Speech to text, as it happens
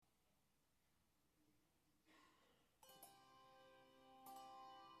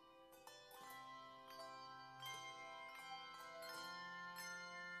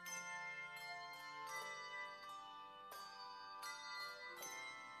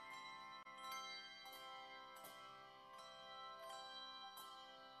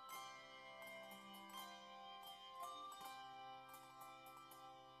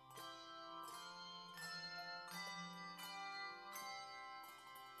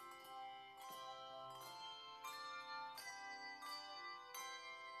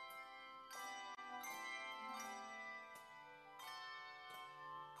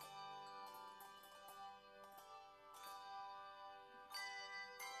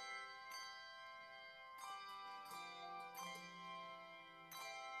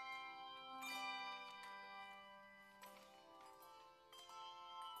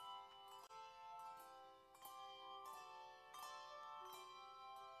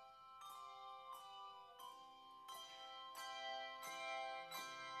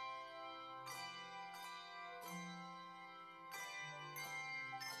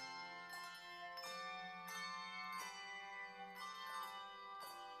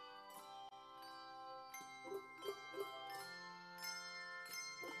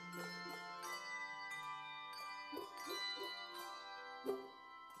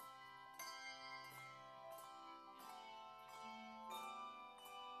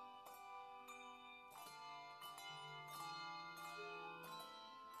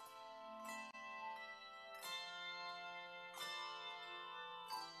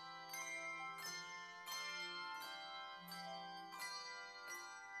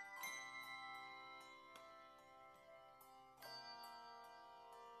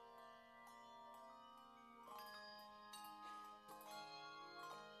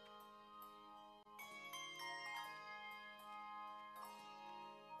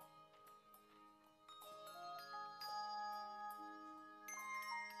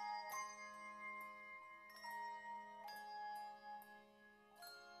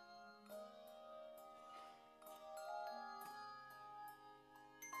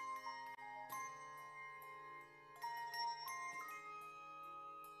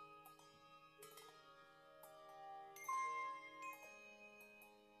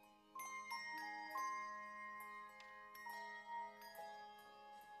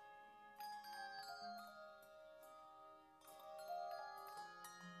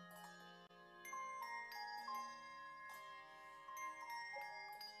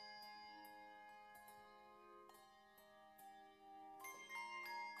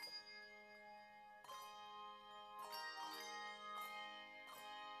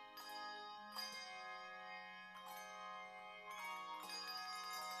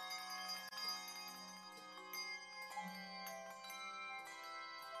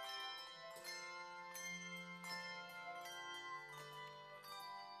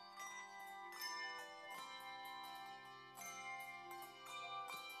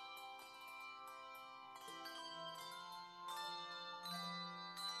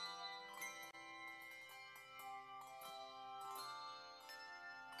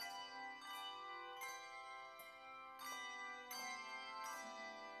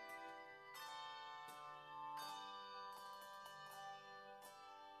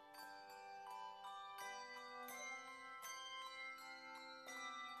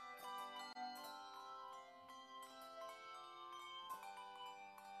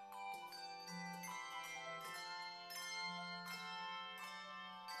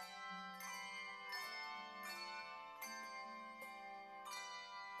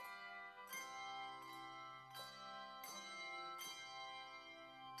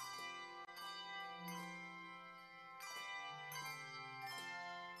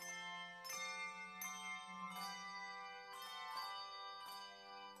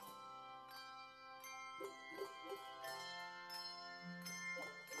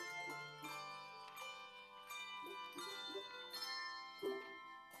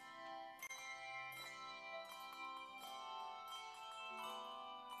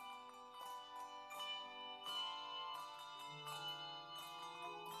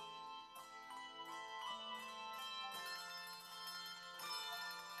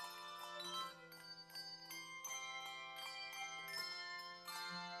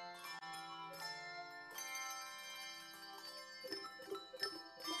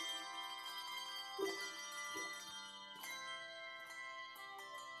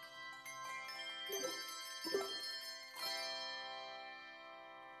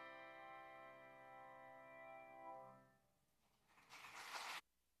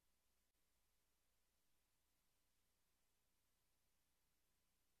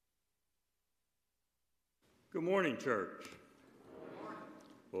Good morning, church.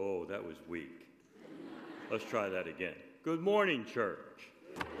 Oh, that was weak. Let's try that again. Good morning, church.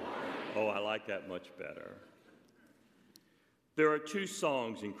 Oh, I like that much better. There are two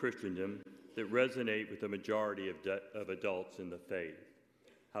songs in Christendom that resonate with the majority of adults in the faith: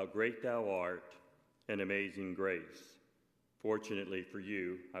 How Great Thou Art and Amazing Grace. Fortunately for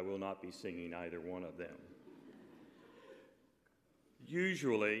you, I will not be singing either one of them.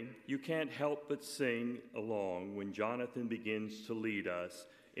 Usually, you can't help but sing along when Jonathan begins to lead us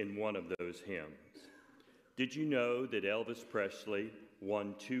in one of those hymns. Did you know that Elvis Presley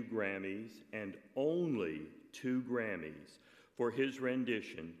won 2 Grammys, and only 2 Grammys, for his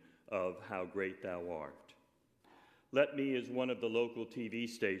rendition of How Great Thou Art? Let me, as one of the local TV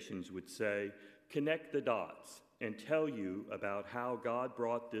stations would say, connect the dots and tell you about how God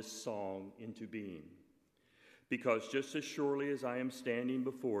brought this song into being. Because just as surely as I am standing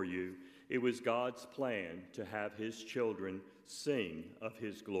before you, it was God's plan to have his children sing of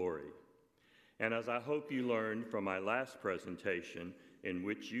his glory. And as I hope you learned from my last presentation in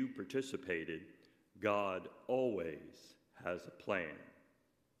which you participated, God always has a plan.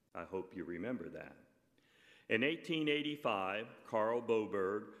 I hope you remember that. In 1885, Carl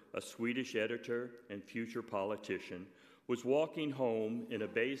Boberg, a Swedish editor and future politician, was walking home in a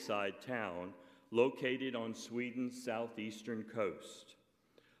bayside town located on Sweden's southeastern coast.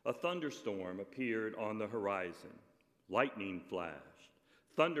 A thunderstorm appeared on the horizon. Lightning flashed.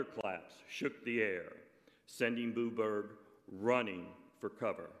 Thunderclaps shook the air, sending Boberg running for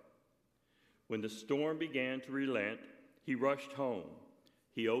cover. When the storm began to relent, he rushed home.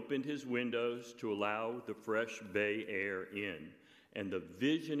 He opened his windows to allow the fresh bay air in, and the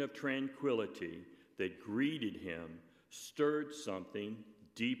vision of tranquility that greeted him stirred something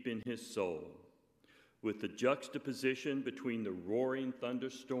deep in his soul. With the juxtaposition between the roaring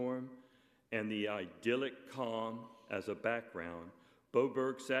thunderstorm and the idyllic calm as a background,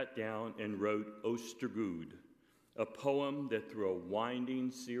 Boberg sat down and wrote Östergud, a poem that through a winding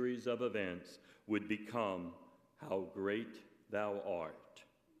series of events would become How Great Thou Art.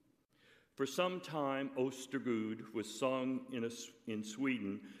 For some time, Östergud was sung in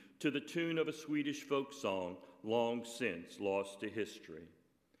Sweden to the tune of a Swedish folk song long since lost to history.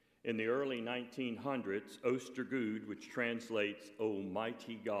 In the early 1900s, Östergud, which translates "O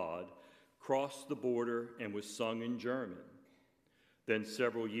Mighty God," crossed the border and was sung in German. Then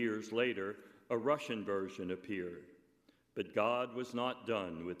several years later, a Russian version appeared. But God was not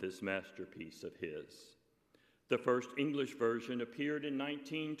done with this masterpiece of his. The first English version appeared in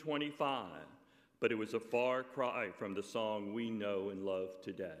 1925, but it was a far cry from the song we know and love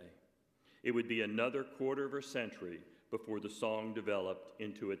today. It would be another quarter of a century before the song developed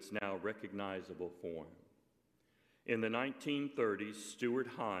into its now recognizable form. In the 1930s, Stuart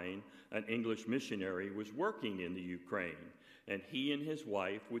Hine, an English missionary, was working in the Ukraine, and he and his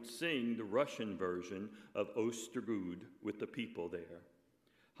wife would sing the Russian version of Östergud with the people there.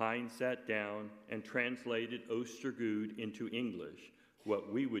 Hine sat down and translated Östergud into English,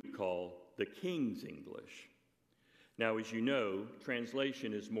 what we would call the King's English. Now, as you know,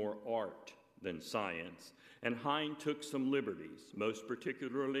 translation is more art than science, and Hine took some liberties, most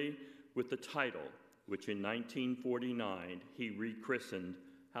particularly with the title, which in 1949 he rechristened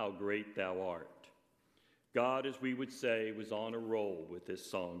How Great Thou Art. God, as we would say, was on a roll with this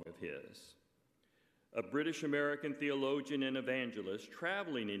song of his. A British-American theologian and evangelist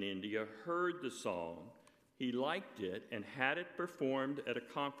traveling in India heard the song. He liked it and had it performed at a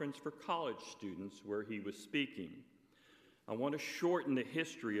conference for college students where he was speaking. I want to shorten the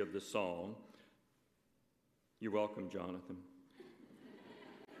history of the song. You're welcome, Jonathan.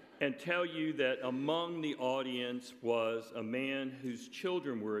 And tell you that among the audience was a man whose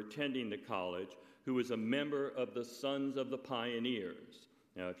children were attending the college who was a member of the Sons of the Pioneers.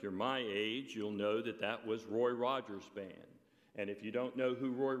 Now, if you're my age, you'll know that that was Roy Rogers' band. And if you don't know who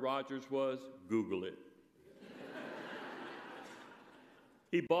Roy Rogers was, Google it.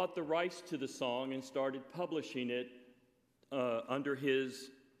 He bought the rights to the song and started publishing it under his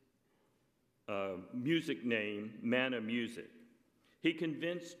music name, Manna Music. He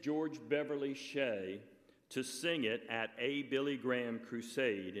convinced George Beverly Shea to sing it at a Billy Graham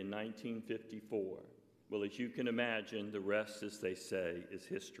crusade in 1954. Well, as you can imagine, the rest, as they say, is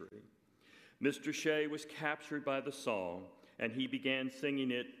history. Mr. Shea was captured by the song, and he began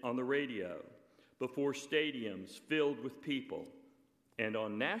singing it on the radio, before stadiums filled with people, and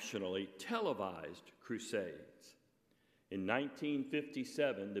on nationally televised crusades. In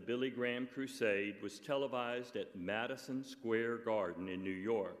 1957, the Billy Graham Crusade was televised at Madison Square Garden in New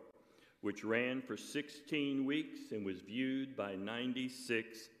York, which ran for 16 weeks and was viewed by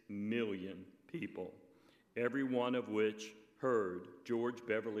 96 million people. every one of which heard George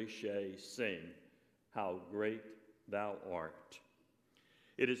Beverly Shea sing, "How Great Thou Art."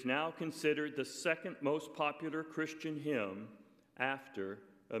 It is now considered the second most popular Christian hymn after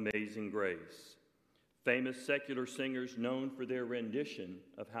Amazing Grace. Famous secular singers known for their rendition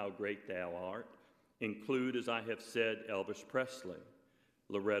of How Great Thou Art include, as I have said, Elvis Presley,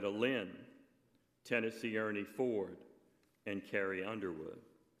 Loretta Lynn, Tennessee Ernie Ford, and Carrie Underwood.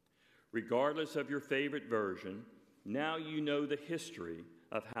 Regardless of your favorite version, now you know the history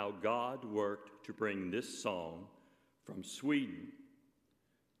of how God worked to bring this song from Sweden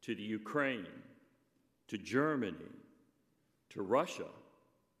to the Ukraine, to Germany, to Russia,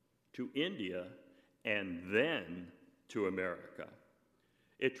 to India, and then to America.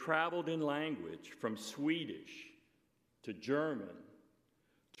 It traveled in language from Swedish to German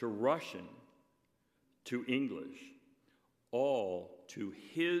to Russian to English, all to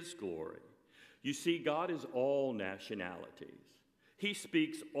His glory. You see, God is all nationalities. He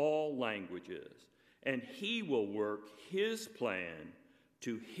speaks all languages, and He will work His plan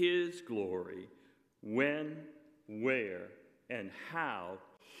to His glory when, where, and how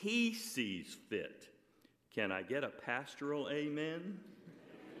He sees fit. Can I get a pastoral amen?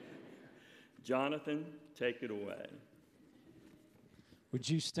 Jonathan, take it away. Would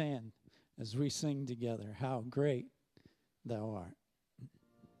you stand as we sing together, "How Great Thou Art"?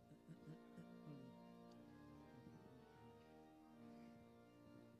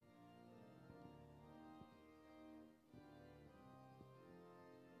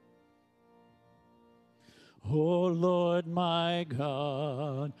 O Lord my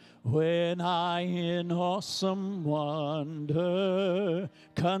God, when I in awesome wonder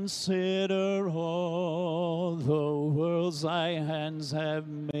consider all the worlds thy hands have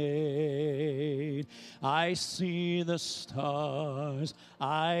made, I see the stars,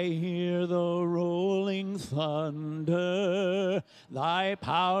 I hear the rolling thunder, thy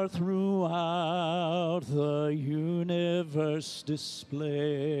power throughout the universe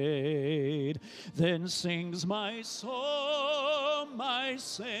displayed. Then sings my soul, my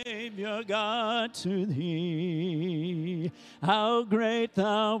Savior God, to thee, how great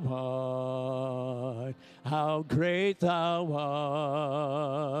thou art, how great thou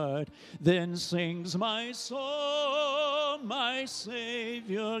art. Then sings my soul, my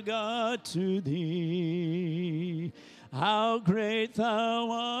Savior God, to thee, how great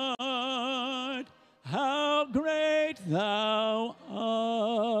thou art, how great thou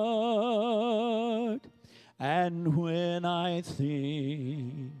art. And when I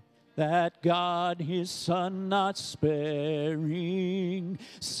think that God his Son not sparing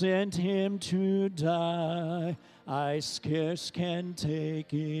sent him to die, I scarce can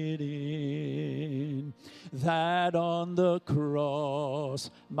take it in, that on the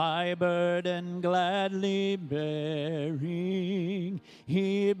cross my burden gladly bearing,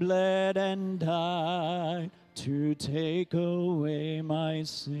 he bled and died to take away my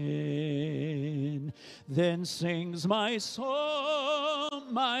sin. Then sings my soul,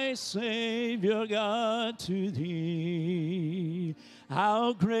 my Savior God, to thee,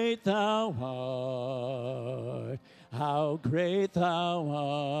 how great thou art, how great thou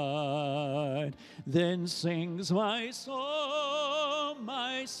art. Then sings my soul,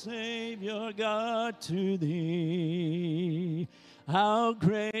 my Savior God, to thee, how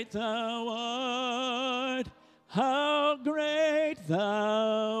great thou art, how great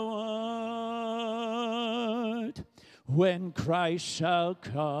thou art. When Christ shall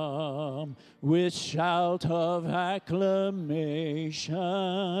come with shout of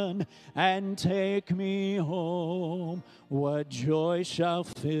acclamation and take me home, what joy shall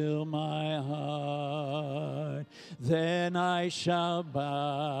fill my heart. Then I shall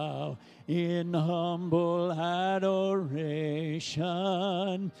bow in humble adoration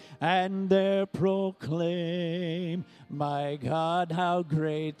and there proclaim, my God, how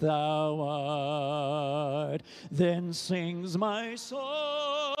great thou art. Then sings my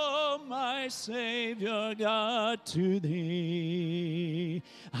soul, my Savior God, to thee,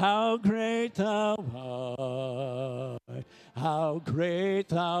 how great thou art, how great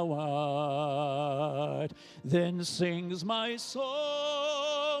thou art. Then sings my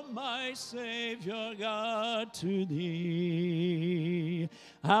soul, my Savior God, to thee,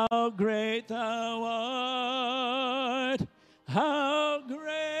 how great thou art, how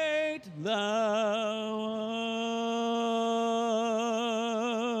great thou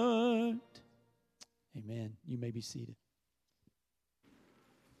art. Amen. You may be seated.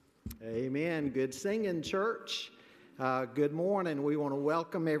 Amen. Good singing, church. Good morning. We want to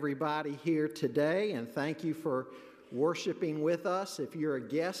welcome everybody here today and thank you for worshiping with us. If you're a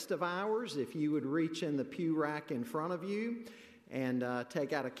guest of ours, if you would reach in the pew rack in front of you and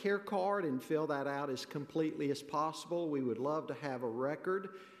take out a care card and fill that out as completely as possible. We would love to have a record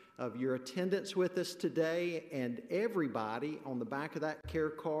of your attendance with us today. And everybody, on the back of that care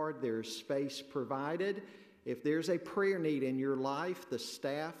card, there's space provided. If there's a prayer need in your life, the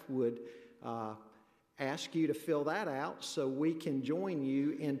staff would ask you to fill that out so we can join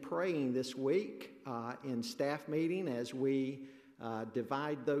you in praying this week in staff meeting as we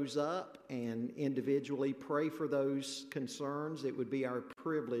divide those up and individually pray for those concerns. It would be our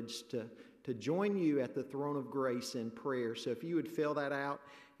privilege to join you at the throne of grace in prayer. So if you would fill that out,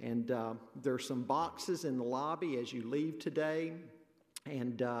 and there's some boxes in the lobby as you leave today,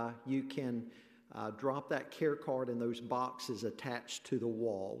 and you can drop that care card in those boxes attached to the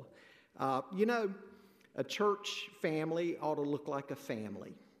wall. A church family ought to look like a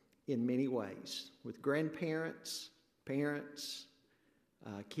family in many ways, with grandparents, parents,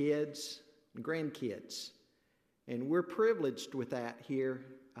 kids, and grandkids. And we're privileged with that here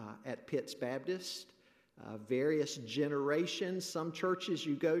at Pitts Baptist. Various generations, some churches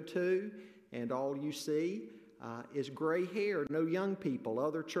you go to and all you see is gray hair, no young people.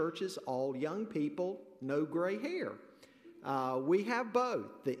 Other churches, all young people, no gray hair. We have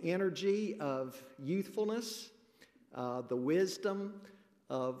both, the energy of youthfulness, the wisdom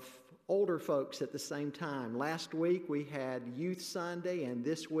of older folks at the same time. Last week we had Youth Sunday, and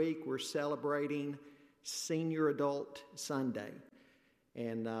this week we're celebrating Senior Adult Sunday.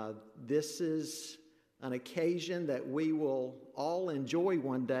 And this is an occasion that we will all enjoy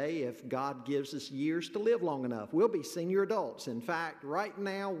one day if God gives us years to live long enough. We'll be senior adults. In fact, right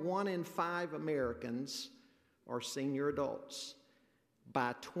now, 1 in 5 Americans are senior adults.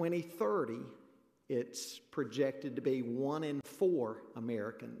 By 2030, it's projected to be 1 in 4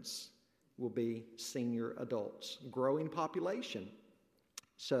 Americans will be senior adults. Growing population.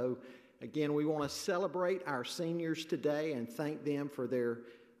 So, again, we want to celebrate our seniors today and thank them for their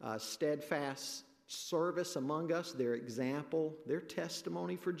steadfast service among us, their example, their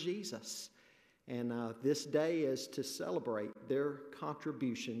testimony for Jesus. And this day is to celebrate their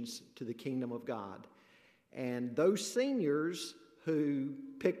contributions to the kingdom of God. And those seniors who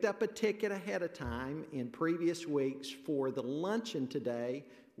picked up a ticket ahead of time in previous weeks for the luncheon today,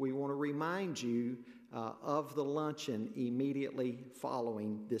 we want to remind you of the luncheon immediately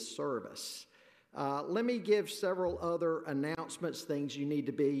following this service. Let me give several other announcements, things you need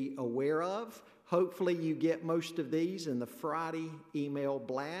to be aware of. Hopefully you get most of these in the Friday email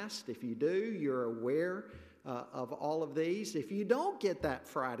blast. If you do, you're aware of all of these. If you don't get that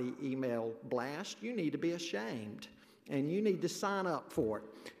Friday email blast, you need to be ashamed, and you need to sign up for it.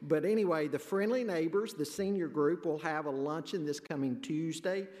 But anyway, the Friendly Neighbors, the senior group, will have a luncheon this coming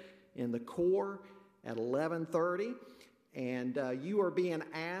Tuesday in the core at 11:30. And you are being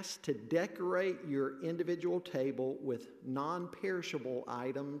asked to decorate your individual table with non-perishable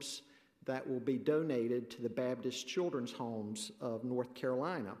items that will be donated to the Baptist Children's Homes of North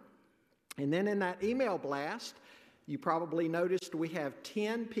Carolina. And then in that email blast, you probably noticed we have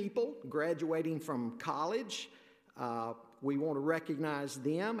 10 people graduating from college. We want to recognize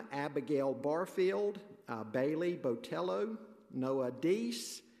them: Abigail Barfield, Bailey Botello, Noah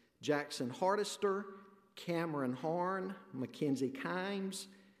Deese, Jackson Hardister, Cameron Harn, Mackenzie Kimes,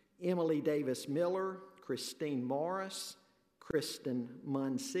 Emily Davis Miller, Christine Morris, Kristen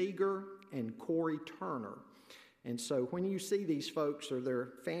Munseeger, and Corey Turner. And so when you see these folks or their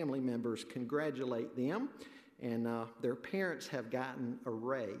family members, congratulate them. And their parents have gotten a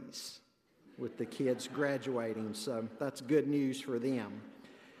raise with the kids graduating, so that's good news for them.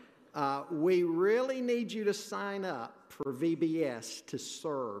 We really need you to sign up for VBS to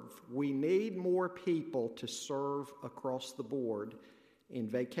serve. We need more people to serve across the board in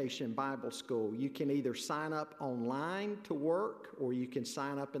Vacation Bible School. You can either sign up online to work, or you can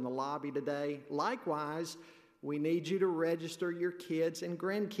sign up in the lobby today. Likewise, we need you to register your kids and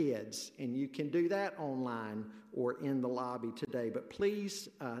grandkids, and you can do that online or in the lobby today. But please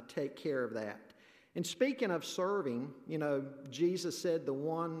take care of that. And speaking of serving, Jesus said the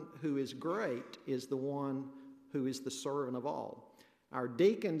one who is great is the one who is the servant of all. Our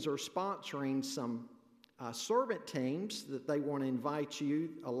deacons are sponsoring some servant teams that they want to invite you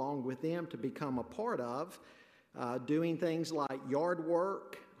along with them to become a part of, doing things like yard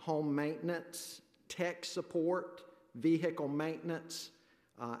work, home maintenance, tech support, vehicle maintenance,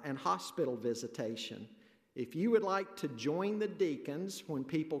 and hospital visitation. If you would like to join the deacons when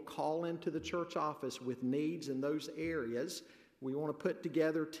people call into the church office with needs in those areas, we want to put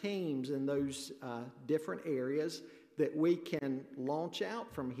together teams in those different areas that we can launch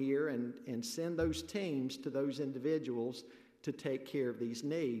out from here and send those teams to those individuals to take care of these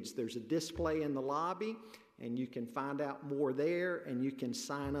needs. There's a display in the lobby, and you can find out more there, and you can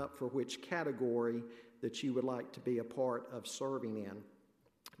sign up for which category that you would like to be a part of serving in.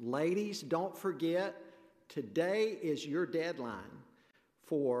 Ladies, don't forget, today is your deadline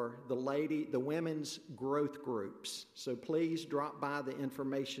for the women's growth groups. So please drop by the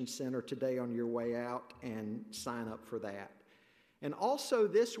information center today on your way out and sign up for that. And also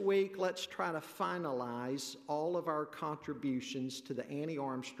this week, let's try to finalize all of our contributions to the Annie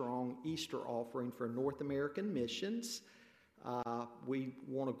Armstrong Easter offering for North American Missions. We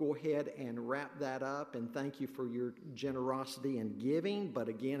want to go ahead and wrap that up, and thank you for your generosity in giving. But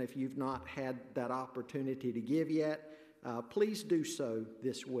again, if you've not had that opportunity to give yet, please do so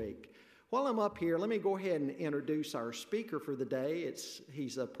this week. While I'm up here, let me go ahead and introduce our speaker for the day.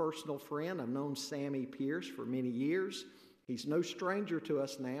 He's a personal friend. I've known Sammy Pierce for many years. He's no stranger to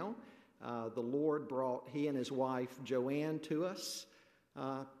us now. The Lord brought he and his wife Joanne to us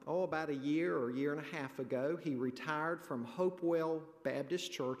about a year or year and a half ago. He retired from Hopewell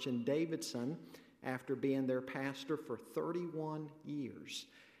Baptist Church in Davidson after being their pastor for 31 years.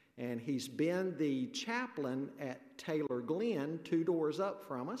 And he's been the chaplain at Taylor Glen, 2 doors up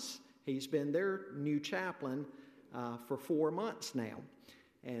from us. He's been their new chaplain for 4 months now.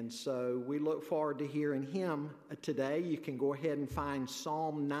 And so we look forward to hearing him today. You can go ahead and find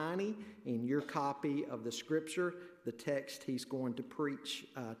Psalm 90 in your copy of the Scripture, the text he's going to preach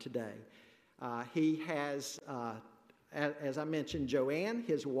today. He has, as I mentioned, Joanne,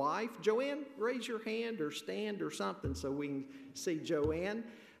 his wife. Joanne, raise your hand or stand or something so we can see Joanne.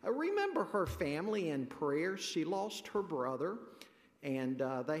 Remember her family in prayer. She lost her brother, and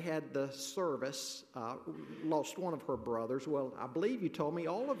they had the service, lost one of her brothers. Well, I believe you told me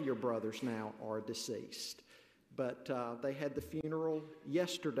all of your brothers now are deceased. But they had the funeral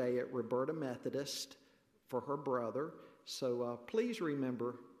yesterday at Roberta Methodist for her brother. So please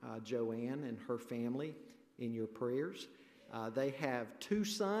remember Joanne and her family in your prayers. They have 2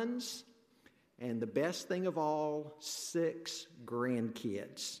 sons. And the best thing of all, 6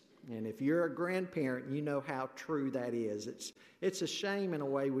 grandkids. And if you're a grandparent, you know how true that is. It's a shame in a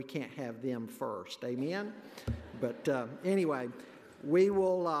way we can't have them first. Amen? But anyway, we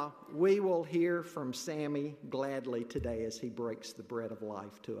will hear from Sammy gladly today as he breaks the bread of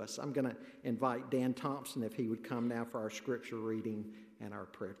life to us. I'm going to invite Dan Thompson if he would come now for our scripture reading and our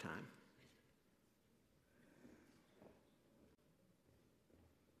prayer time.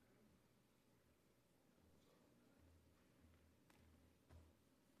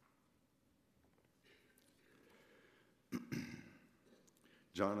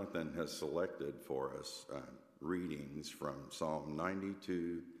 Jonathan has selected for us readings from Psalm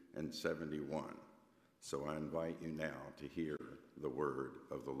 92 and 71. So I invite you now to hear the word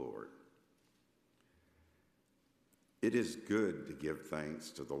of the Lord. It is good to give thanks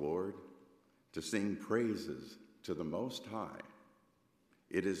to the Lord, to sing praises to the Most High.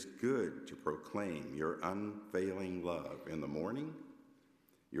 It is good to proclaim your unfailing love in the morning,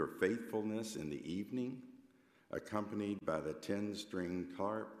 your faithfulness in the evening, accompanied by the 10-string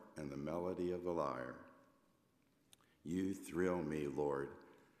harp and the melody of the lyre. You thrill me, Lord,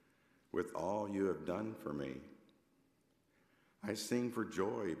 with all you have done for me. I sing for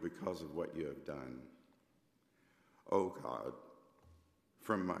joy because of what you have done. O God,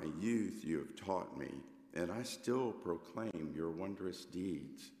 from my youth you have taught me, and I still proclaim your wondrous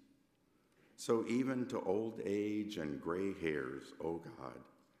deeds. So even to old age and gray hairs, O God,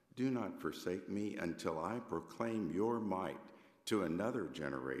 do not forsake me until I proclaim your might to another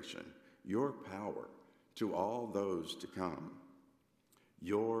generation, your power to all those to come.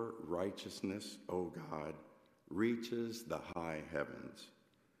 Your righteousness, O God, reaches the high heavens.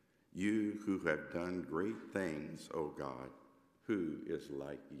 You who have done great things, O God, who is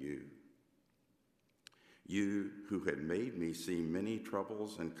like you? You who had made me see many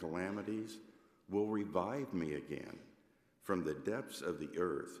troubles and calamities will revive me again. From the depths of the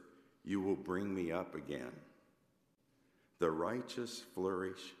earth, you will bring me up again. The righteous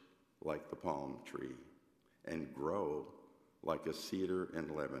flourish like the palm tree and grow like a cedar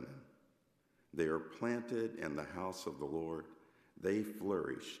in Lebanon. They are planted in the house of the Lord. They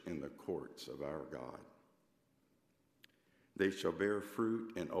flourish in the courts of our God. They shall bear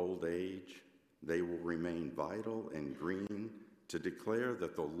fruit in old age. They will remain vital and green to declare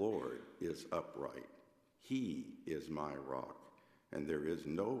that the Lord is upright. He is my rock, and there is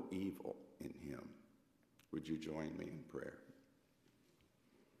no evil in him. Would you join me in prayer?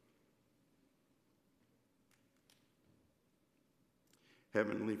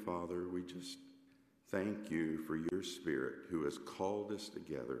 Heavenly Father, we just Thank you for your Spirit who has called us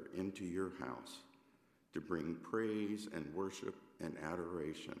together into your house to bring praise and worship and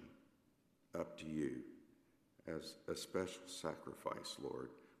adoration up to you as a special sacrifice,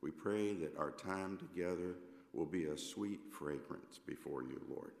 Lord. We pray that our time together will be a sweet fragrance before you,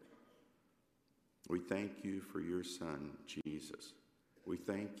 Lord. We thank you for your Son, Jesus. We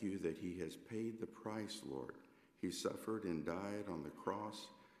thank you that he has paid the price, Lord. He suffered and died on the cross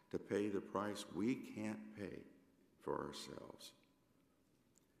to pay the price we can't pay for ourselves.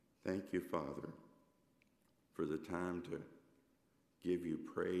 Thank you, Father, for the time to give you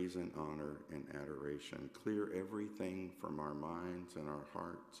praise and honor and adoration. Clear everything from our minds and our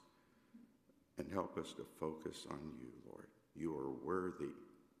hearts and help us to focus on you, Lord. You are worthy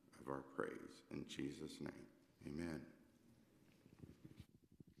of our praise. In Jesus' name, amen.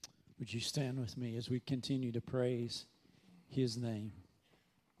 Would you stand with me as we continue to praise his name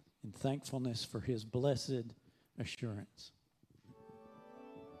in thankfulness for his blessed assurance?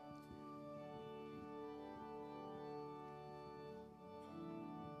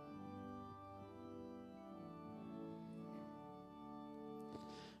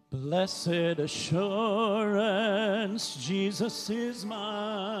 Blessed assurance, Jesus is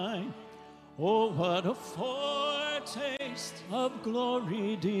mine. Oh, what a foretaste of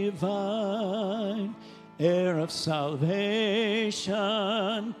glory divine, heir of salvation,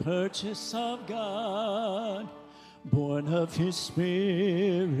 purchase of God, born of his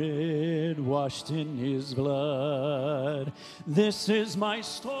Spirit, washed in his blood. This is my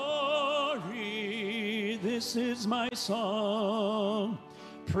story, this is my song,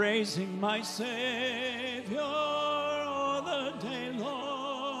 praising my Savior all the day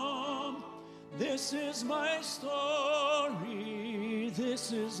long. This is my story,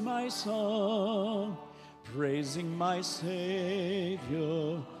 this is my song, praising my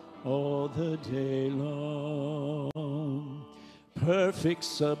Savior all the day long. Perfect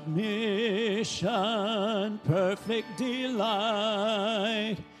submission, perfect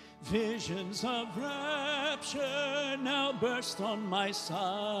delight, visions of rapture now burst on my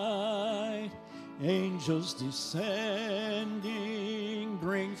sight. Angels descending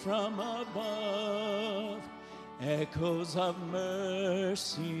bring from above echoes of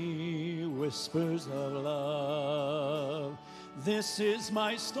mercy, whispers of love. This is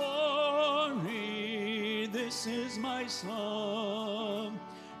my story, this is my song,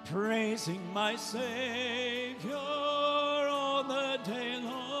 praising my Savior all the day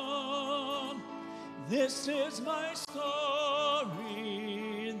long. This is my story,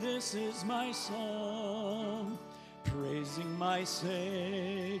 this is my song, praising my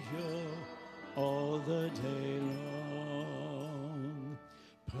Savior all the day long.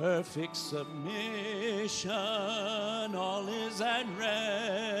 Perfect submission, all is at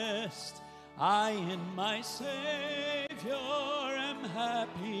rest. I in my Savior am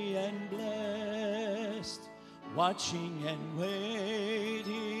happy and blessed, watching and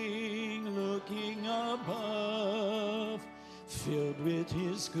waiting, looking above, filled with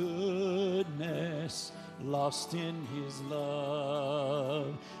his goodness, lost in his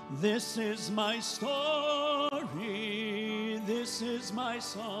love. This is my story, this is my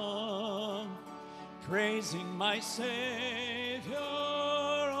song, praising my Savior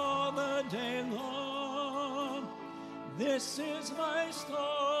all the day long. This is my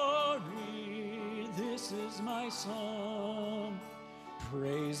story, this is my song,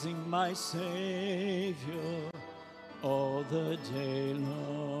 praising my Savior all the day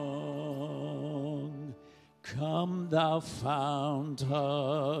long. Come, thou fount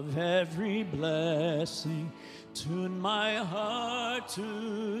of every blessing, tune my heart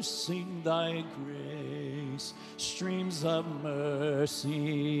to sing thy grace. Streams of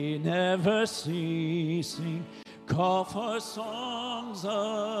mercy never ceasing, call for songs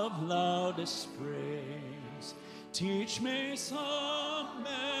of loudest praise. Teach me some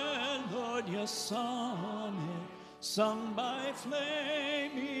melodious sonnet, sung by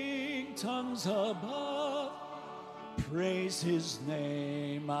flaming tongues above. Praise his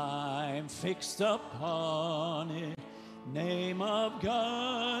name, I'm fixed upon it, name of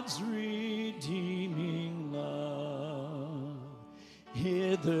God's redeeming love.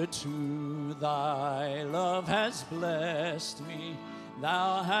 Hitherto thy love has blessed me,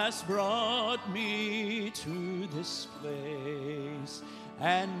 thou hast brought me to this place,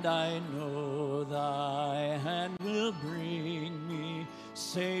 and I know thy hand will bring me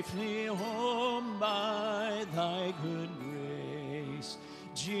safely home by thy good grace.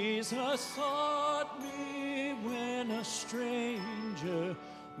 Jesus sought me when a stranger,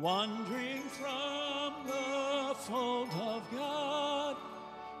 wandering from the fold of God.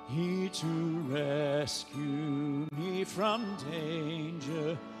 He to rescue me from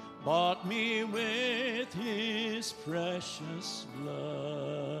danger bought me with his precious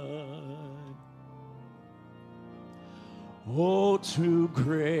blood. Oh, to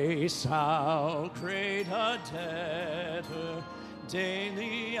grace how great a debtor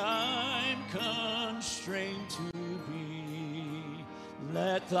daily I'm constrained to be.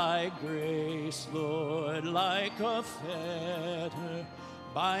 Let thy grace, Lord, like a fetter,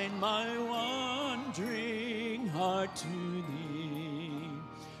 bind my wandering heart to thee.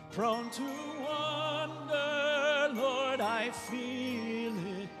 Prone to wander, Lord, I feel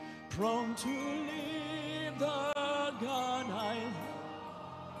it. Prone to leave the God I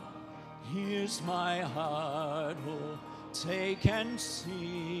love. Here's my heart, oh, take and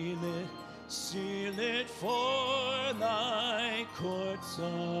seal it for thy courts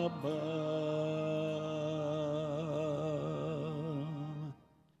above.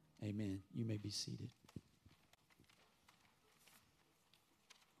 Amen. You may be seated.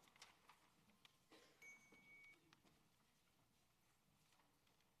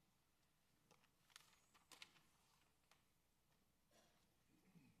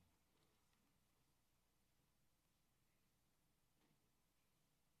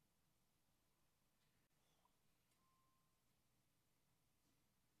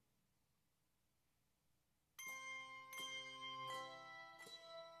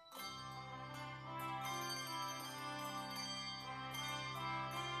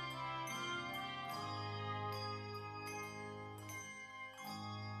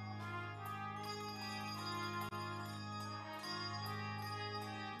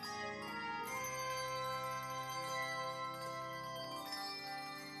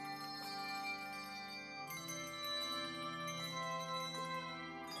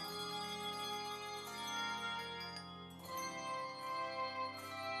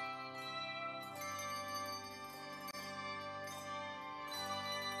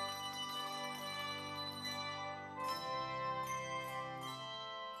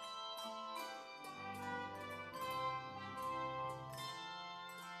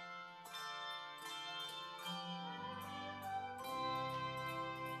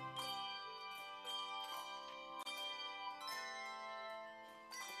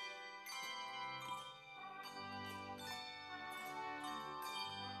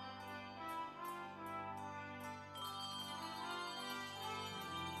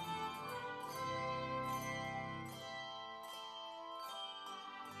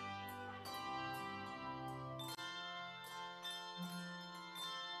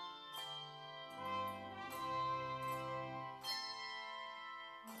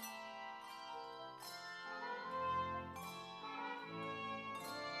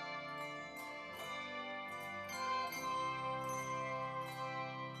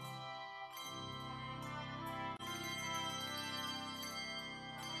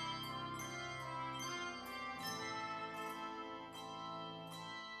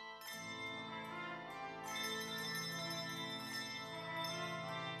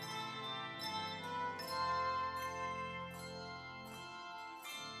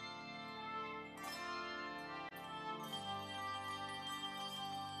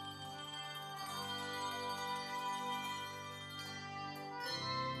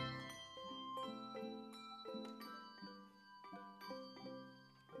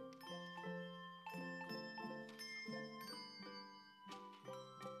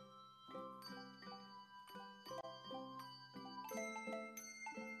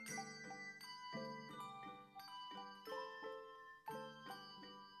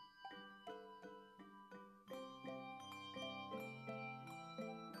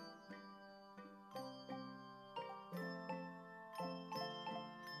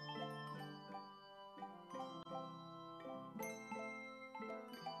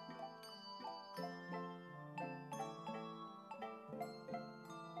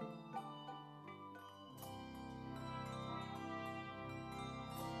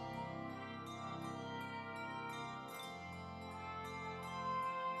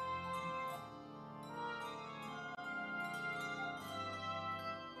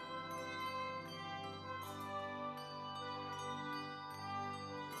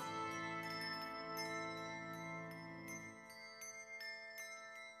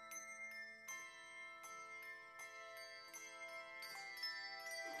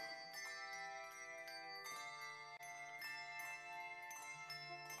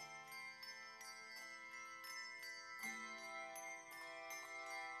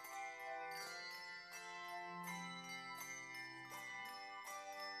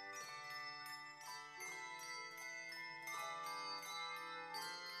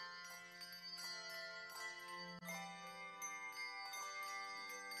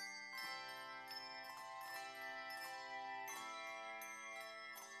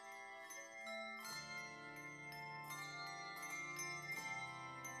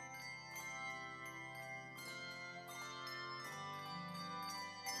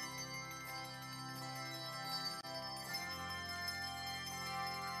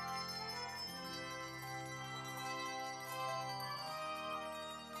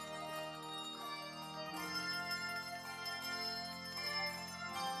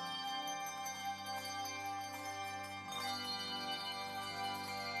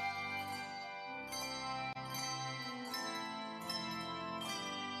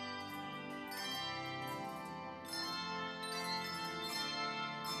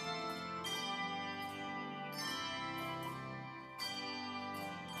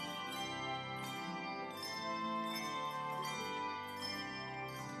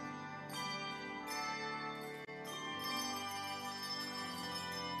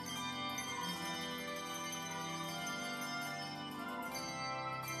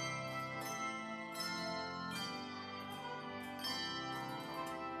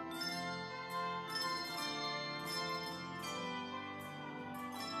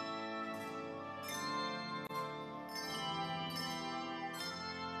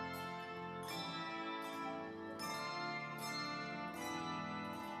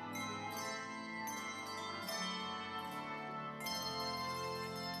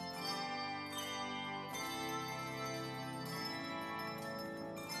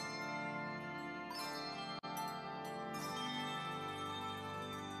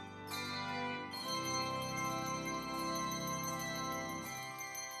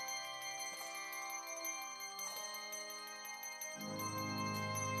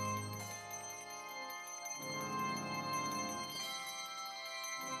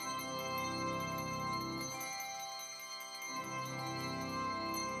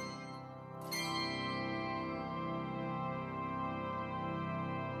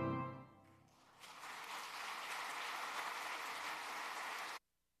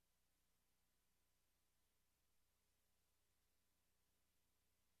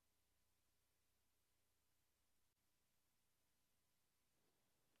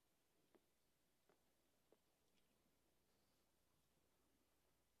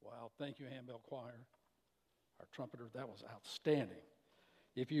 Thank you, Handbell Choir. Our trumpeter, that was outstanding.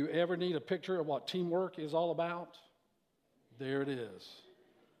 If you ever need a picture of what teamwork is all about, there it is.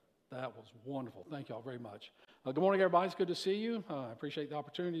 That was wonderful. Thank you all very much. Good morning, everybody. It's good to see you. I appreciate the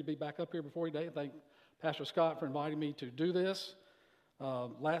opportunity to be back up here before you today. Thank Pastor Scott for inviting me to do this.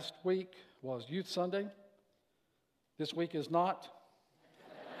 Last week was Youth Sunday. This week is not.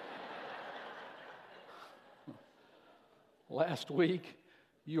 Last week,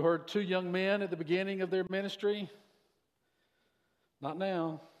 you heard two young men at the beginning of their ministry. Not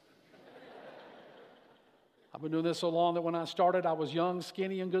now. I've been doing this so long that when I started, I was young,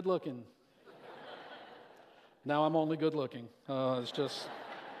 skinny, and good looking. Now I'm only good looking. It's a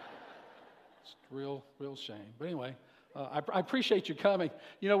real shame. But anyway, I appreciate you coming.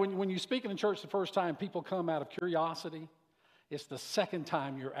 You know, when you speak in the church the first time, people come out of curiosity. It's the second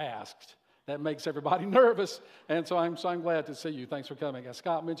time you're asked that makes everybody nervous. And so I'm glad to see you. Thanks for coming. As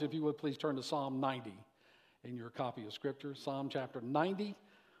Scott mentioned, if you would please turn to Psalm 90 in your copy of Scripture. Psalm chapter 90.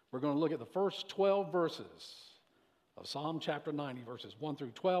 We're going to look at the first 12 verses of Psalm chapter 90, verses 1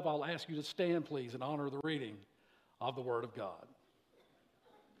 through 12. I'll ask you to stand, please, in honor of the reading of the Word of God.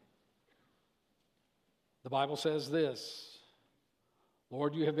 The Bible says this: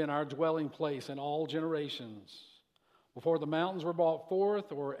 Lord, you have been our dwelling place in all generations. Before the mountains were brought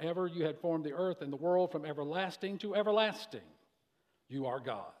forth, or ever you had formed the earth and the world, from everlasting to everlasting, you are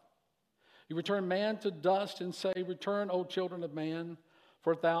God. You return man to dust and say, return, O children of man,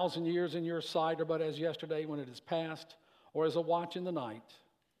 for 1,000 years in your sight are but as yesterday when it is past, or as a watch in the night.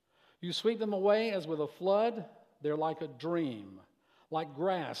 You sweep them away as with a flood. They're like a dream, like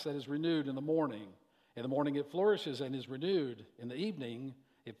grass that is renewed in the morning. In the morning it flourishes and is renewed. In the evening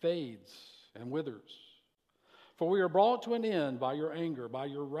it fades and withers. For we are brought to an end by your anger, by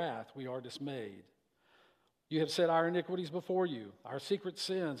your wrath we are dismayed. You have set our iniquities before you, our secret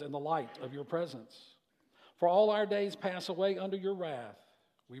sins in the light of your presence. For all our days pass away under your wrath.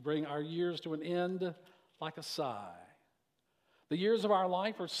 We bring our years to an end like a sigh. The years of our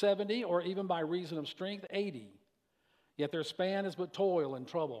life are 70, or even by reason of strength, 80. Yet their span is but toil and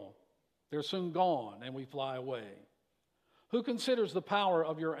trouble. They're soon gone, and we fly away. Who considers the power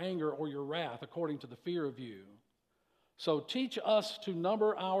of your anger or your wrath according to the fear of you? So teach us to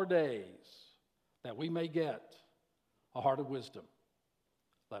number our days, that we may get a heart of wisdom.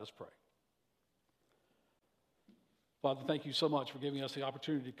 Let us pray. Father, thank you so much for giving us the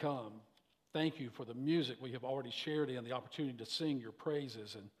opportunity to come. Thank you for the music we have already shared in, the opportunity to sing your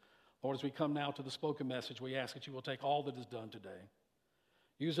praises. And Lord, as we come now to the spoken message, we ask that you will take all that is done today.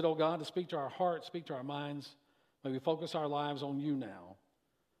 Use it, oh God, to speak to our hearts, speak to our minds. May we focus our lives on you now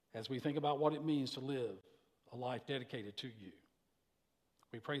as we think about what it means to live a life dedicated to you.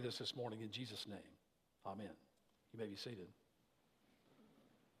 We pray this morning in Jesus' name. Amen. You may be seated.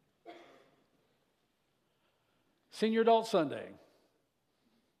 Senior Adult Sunday.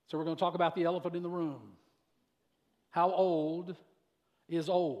 So we're going to talk about the elephant in the room. How old is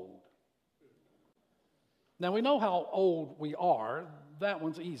old? Now we know how old we are. That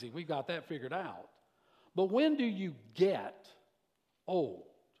one's easy. We got that figured out. But when do you get old?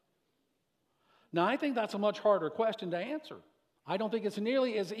 Now I think that's a much harder question to answer. I don't think it's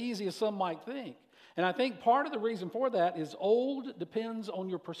nearly as easy as some might think. And I think part of the reason for that is old depends on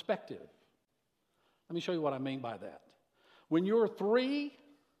your perspective. Let me show you what I mean by that. When you're 3,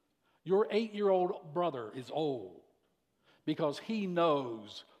 your 8-year-old brother is old because he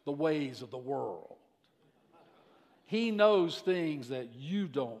knows the ways of the world. He knows things that you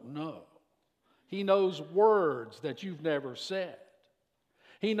don't know. He knows words that you've never said.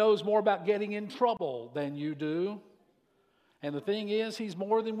 He knows more about getting in trouble than you do. And the thing is, he's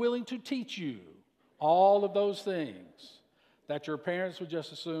more than willing to teach you all of those things that your parents would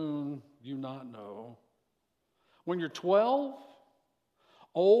just as soon you not know. When you're 12,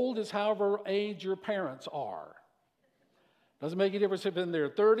 old is however age your parents are. Doesn't make any difference if in their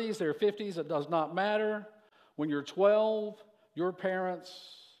 30s, their 50s, it does not matter. When you're 12, your parents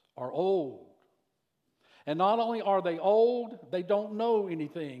are old. And not only are they old, they don't know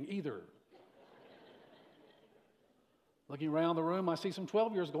anything either. Looking around the room, I see some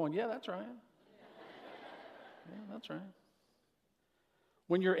 12-years going, yeah, that's right. Yeah, that's right.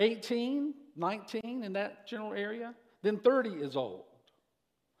 When you're 18, 19, in that general area, then 30 is old.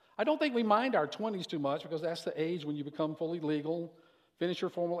 I don't think we mind our 20s too much because that's the age when you become fully legal, finish your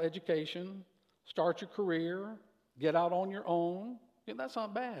formal education, start your career, get out on your own. Yeah, that's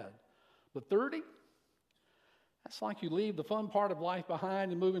not bad. But 30? That's like you leave the fun part of life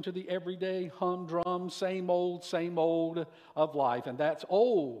behind and move into the everyday humdrum, same old of life. And that's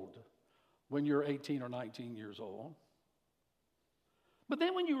old when you're 18 or 19 years old. But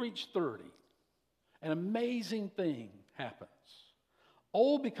then when you reach 30, an amazing thing happens.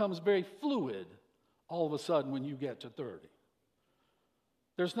 Old becomes very fluid all of a sudden when you get to 30.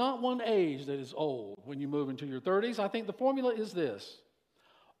 There's not one age that is old when you move into your 30s. I think the formula is this.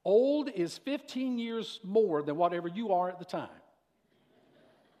 Old is 15 years more than whatever you are at the time.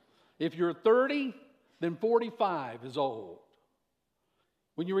 If you're 30, then 45 is old.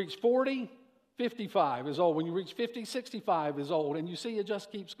 When you reach 40, 55 is old. When you reach 50, 65 is old. And you see it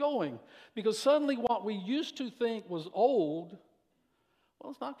just keeps going. Because suddenly what we used to think was old,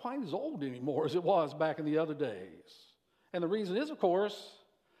 well, it's not quite as old anymore as it was back in the other days. And the reason is, of course,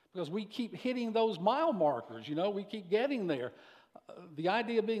 because we keep hitting those mile markers. We keep getting there. The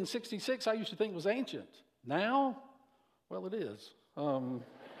idea of being 66, I used to think was ancient. Now, well, it is.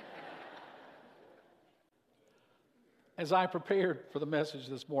 As I prepared for the message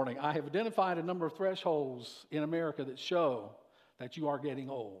this morning, I have identified a number of thresholds in America that show that you are getting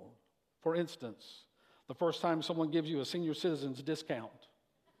old. For instance, the first time someone gives you a senior citizen's discount,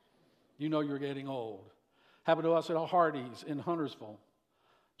 you know you're getting old. Happened to us at a Hardee's in Huntersville.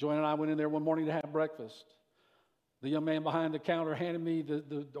 Joanne and I went in there one morning to have breakfast. The young man behind the counter handed me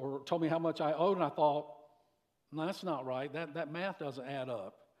or told me how much I owed, and I thought, no, that's not right. That math doesn't add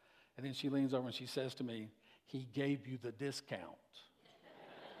up. And then she leans over and she says to me, he gave you the discount.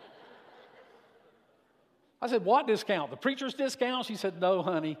 I said, what discount? The preacher's discount? She said, no,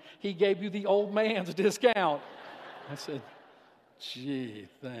 honey, he gave you the old man's discount. I said, gee,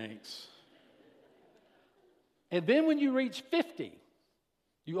 thanks. And then when you reach 50,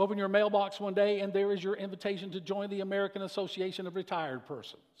 you open your mailbox one day and there is your invitation to join the American Association of Retired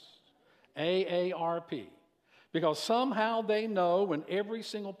Persons, AARP, because somehow they know when every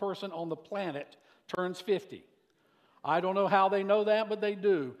single person on the planet turns 50. I don't know how they know that, but they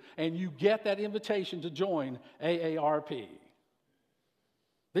do. And you get that invitation to join AARP.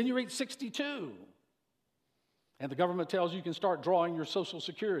 Then you reach 62. And the government tells you can start drawing your Social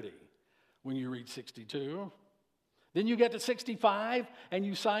Security when you reach 62. Then you get to 65 and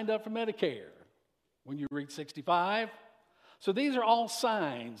you signed up for Medicare when you reach 65. So these are all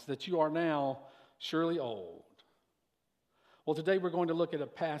signs that you are now surely old. Well, today we're going to look at a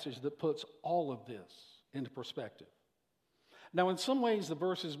passage that puts all of this into perspective. Now, in some ways, the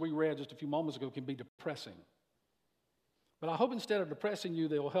verses we read just a few moments ago can be depressing. But I hope instead of depressing you,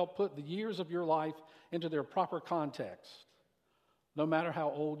 they will help put the years of your life into their proper context, no matter how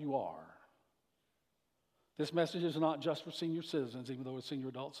old you are. This message is not just for senior citizens, even though it's Senior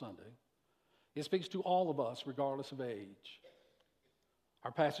Adult Sunday. It speaks to all of us, regardless of age.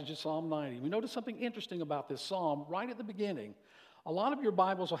 Our passage is Psalm 90. We notice something interesting about this psalm right at the beginning. A lot of your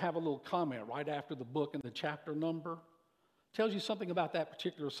Bibles will have a little comment right after the book and the chapter number. It tells you something about that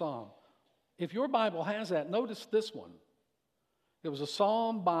particular psalm. If your Bible has that, notice this one. It was a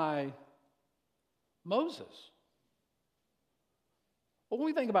psalm by Moses. Well, when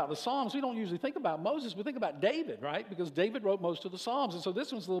we think about the Psalms, we don't usually think about Moses. We think about David, right? Because David wrote most of the Psalms. And so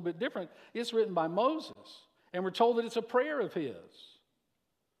this one's a little bit different. It's written by Moses. And we're told that it's a prayer of his.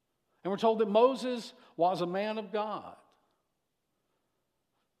 And we're told that Moses was a man of God.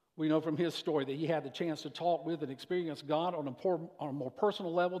 We know from his story that he had the chance to talk with and experience God on a more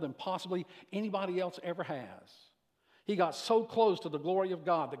personal level than possibly anybody else ever has. He got so close to the glory of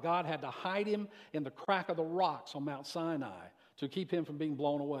God that God had to hide him in the crack of the rocks on Mount Sinai to keep him from being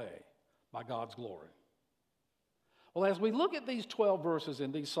blown away by God's glory. Well, as we look at these 12 verses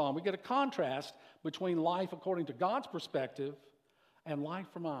in these Psalms, we get a contrast between life according to God's perspective and life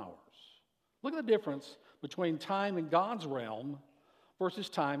from ours. Look at the difference between time in God's realm versus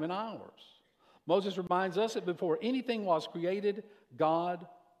time in ours. Moses reminds us that before anything was created, God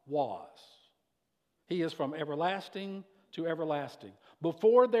was. He is from everlasting to everlasting.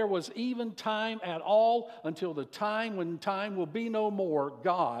 Before there was even time at all, until the time when time will be no more,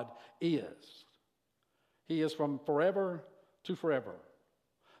 God is. He is from forever to forever.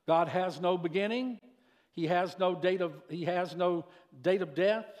 God has no beginning. He has no date of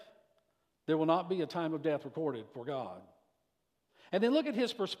death. There will not be a time of death recorded for God. And then look at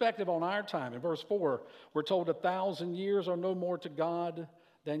his perspective on our time. In verse 4, we're told 1,000 years are no more to God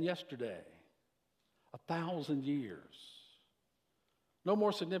than yesterday. 1,000 years. No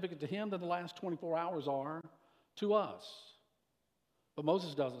more significant to him than the last 24 hours are to us. But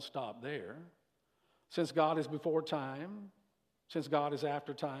Moses doesn't stop there. Since God is before time, since God is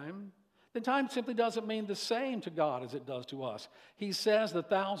after time, then time simply doesn't mean the same to God as it does to us. He says the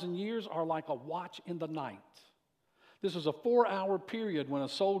 1,000 years are like a watch in the night. This was a 4-hour period when a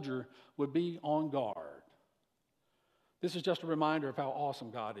soldier would be on guard. This is just a reminder of how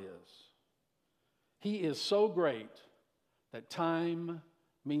awesome God is. He is so great that time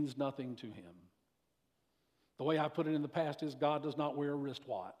means nothing to him. The way I put it in the past is God does not wear a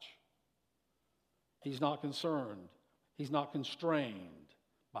wristwatch. He's not concerned. He's not constrained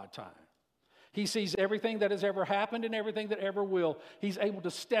by time. He sees everything that has ever happened and everything that ever will. He's able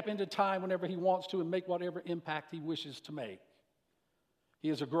to step into time whenever he wants to and make whatever impact he wishes to make. He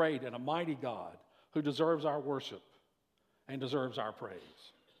is a great and a mighty God who deserves our worship and deserves our praise.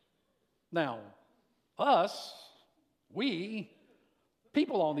 Now, we,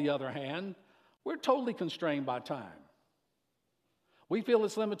 people on the other hand, we're totally constrained by time. We feel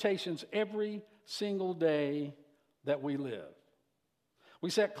its limitations every single day that we live. We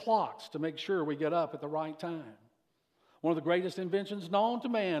set clocks to make sure we get up at the right time. One of the greatest inventions known to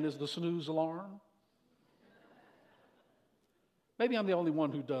man is the snooze alarm. Maybe I'm the only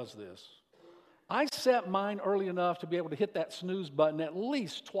one who does this. I set mine early enough to be able to hit that snooze button at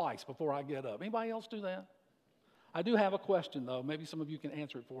least twice before I get up. Anybody else do that? I do have a question, though. Maybe some of you can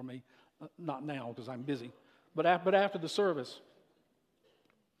answer it for me. Not now, because I'm busy. But after the service.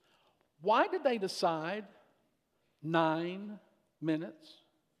 Why did they decide 9 minutes?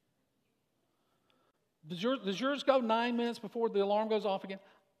 Does yours go 9 minutes before the alarm goes off again?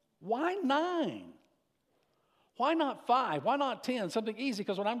 Why 9? Why not 5? Why not 10? Something easy,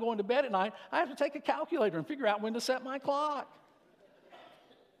 because when I'm going to bed at night, I have to take a calculator and figure out when to set my clock.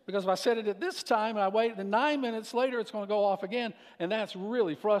 Because if I set it at this time and I wait, then 9 minutes later it's going to go off again, and that's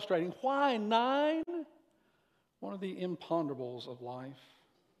really frustrating. Why 9? One of the imponderables of life.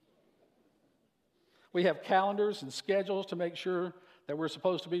 We have calendars and schedules to make sure that we're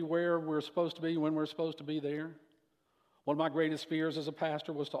supposed to be where we're supposed to be when we're supposed to be there. One of my greatest fears as a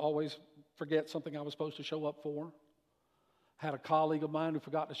pastor was to always forget something I was supposed to show up for. I had a colleague of mine who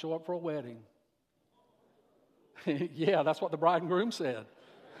forgot to show up for a wedding. Yeah, that's what the bride and groom said.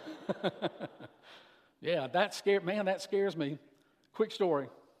 Yeah, that scares me. Quick story.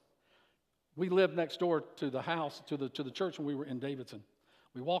 We lived next door to the house, to the church when we were in Davidson.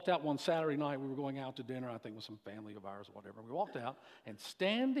 We walked out one Saturday night. We were going out to dinner, I think with some family of ours or whatever. We walked out, and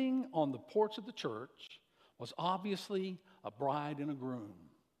standing on the porch of the church was obviously a bride and a groom,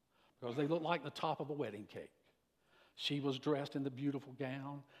 because they looked like the top of a wedding cake. She was dressed in the beautiful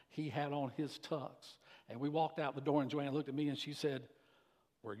gown. He had on his tux. And we walked out the door, and Joanne looked at me, and she said,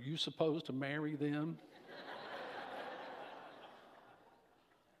 "Were you supposed to marry them?"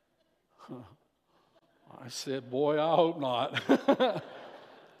 I said, "Boy, I hope not."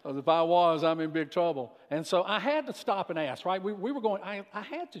 Because if I was, I'm in big trouble. And so I had to stop and ask, right? We were going, I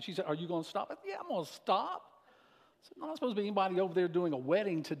had to. She said, "Are you going to stop?" I said, "Yeah, I'm going to stop." I said, "No, not supposed to be anybody over there doing a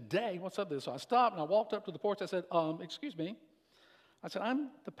wedding today. What's up there?" So I stopped and I walked up to the porch. I said, "Excuse me." I said,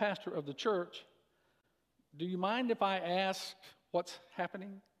 "I'm the pastor of the church. Do you mind if I ask what's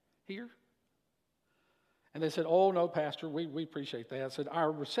happening here?" And they said, "Oh, no, Pastor, we appreciate that." I said,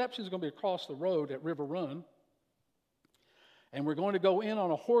 "Our reception is going to be across the road at River Run. And we're going to go in on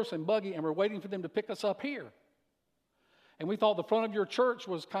a horse and buggy, and we're waiting for them to pick us up here. And we thought the front of your church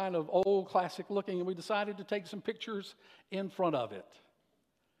was kind of old, classic looking, and we decided to take some pictures in front of it."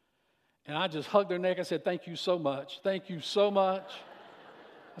 And I just hugged their neck and said, "Thank you so much. Thank you so much."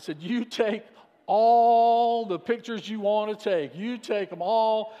 I said, "You take all the pictures you want to take. You take them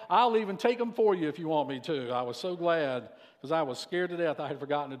all. I'll even take them for you if you want me to." I was so glad, because I was scared to death I had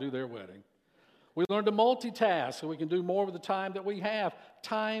forgotten to do their wedding. We learned to multitask so we can do more with the time that we have.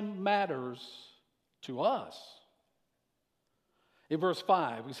 Time matters to us. In verse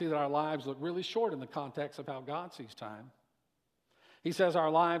 5, we see that our lives look really short in the context of how God sees time. He says our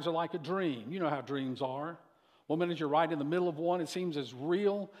lives are like a dream. You know how dreams are. One minute you're right in the middle of one, it seems as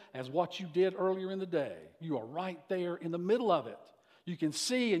real as what you did earlier in the day. You are right there in the middle of it. You can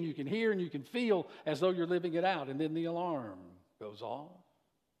see and you can hear and you can feel as though you're living it out, and then the alarm goes off.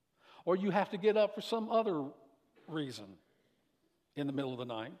 Or you have to get up for some other reason in the middle of the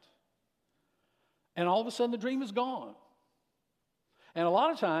night. And all of a sudden the dream is gone. And a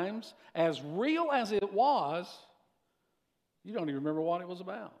lot of times, as real as it was, you don't even remember what it was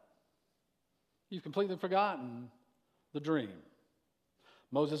about. You've completely forgotten the dream.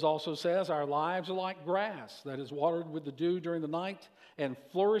 Moses also says our lives are like grass that is watered with the dew during the night and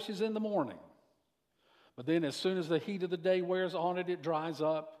flourishes in the morning. But then as soon as the heat of the day wears on it, it dries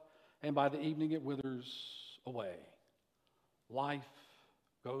up, and by the evening it withers away. Life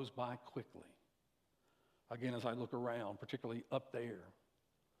goes by quickly. Again, as I look around, particularly up there,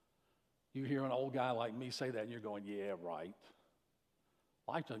 you hear an old guy like me say that, and you're going, "Yeah, right.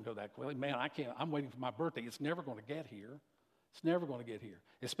 Life doesn't go that quickly. Man, I'm waiting for my birthday. It's never going to get here. It's never going to get here."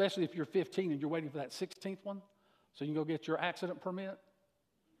 Especially if you're 15 and you're waiting for that 16th one so you can go get your accident permit.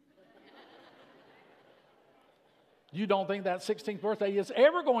 You don't think that 16th birthday is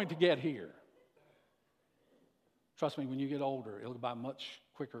ever going to get here. Trust me, when you get older, it'll go by much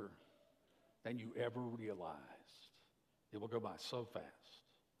quicker than you ever realized. It will go by so fast.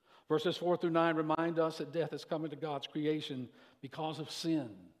 Verses 4 through 9 remind us that death is coming to God's creation because of sin.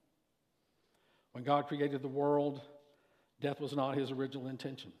 When God created the world, death was not his original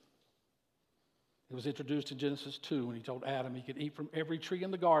intention. It was introduced in Genesis 2 when he told Adam he could eat from every tree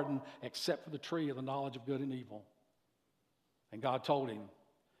in the garden except for the tree of the knowledge of good and evil. And God told him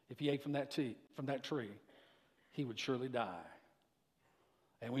if he ate from that tree, he would surely die.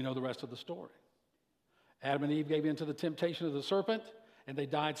 And we know the rest of the story. Adam and Eve gave in to the temptation of the serpent, and they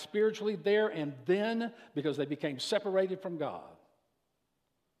died spiritually there and then because they became separated from God.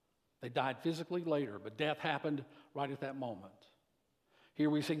 They died physically later, but death happened right at that moment. Here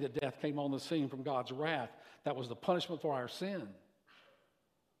we see that death came on the scene from God's wrath. That was the punishment for our sin.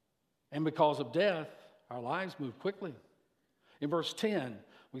 And because of death, our lives move quickly. In verse 10,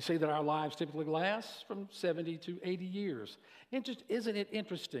 we see that our lives typically last from 70 to 80 years. Isn't it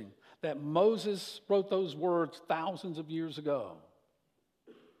interesting that Moses wrote those words thousands of years ago,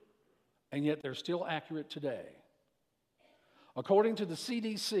 and yet they're still accurate today? According to the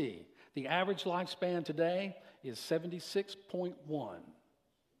CDC, the average lifespan today is 76.1.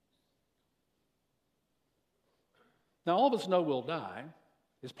 Now, all of us know we'll die.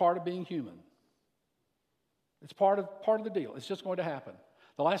 It's part of being human. It's part of the deal. It's just going to happen.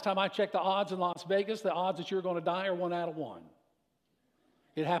 The last time I checked the odds in Las Vegas, the odds that you're going to die are 1 out of 1.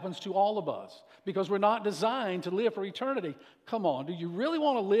 It happens to all of us because we're not designed to live for eternity. Come on, do you really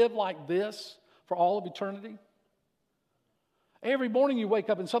want to live like this for all of eternity? Every morning you wake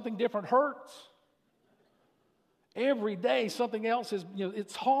up and something different hurts. Every day something else is,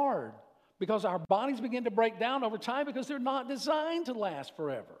 it's hard because our bodies begin to break down over time because they're not designed to last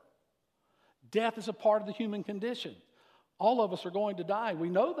forever. Death is a part of the human condition. All of us are going to die. We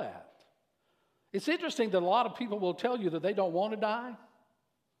know that. It's interesting that a lot of people will tell you that they don't want to die,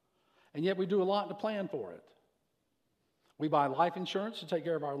 and yet we do a lot to plan for it. We buy life insurance to take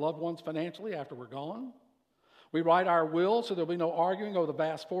care of our loved ones financially after we're gone. We write our will so there'll be no arguing over the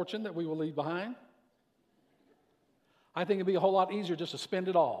vast fortune that we will leave behind. I think it'd be a whole lot easier just to spend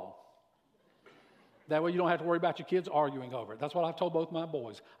it all. That way you don't have to worry about your kids arguing over it. That's what I've told both my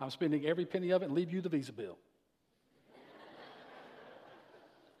boys. I'm spending every penny of it and leave you the Visa bill.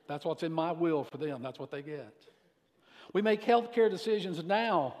 That's what's in my will for them. That's what they get. We make health care decisions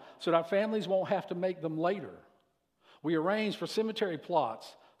now so that our families won't have to make them later. We arrange for cemetery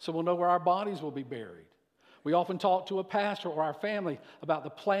plots so we'll know where our bodies will be buried. We often talk to a pastor or our family about the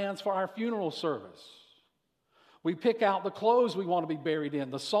plans for our funeral service. We pick out the clothes we want to be buried in,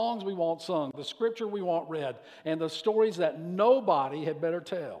 the songs we want sung, the scripture we want read, and the stories that nobody had better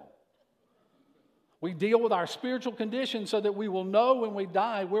tell. We deal with our spiritual condition so that we will know when we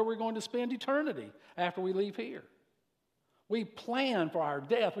die where we're going to spend eternity after we leave here. We plan for our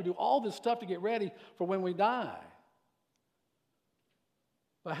death. We do all this stuff to get ready for when we die.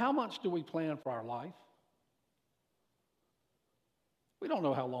 But how much do we plan for our life? We don't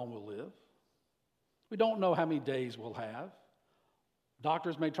know how long we'll live. We don't know how many days we'll have.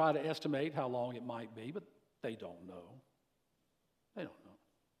 Doctors may try to estimate how long it might be, but they don't know. They don't know.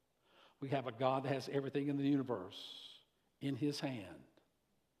 We have a God that has everything in the universe in his hand,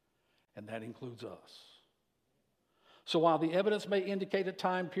 and that includes us. So while the evidence may indicate a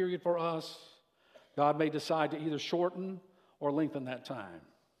time period for us, God may decide to either shorten or lengthen that time.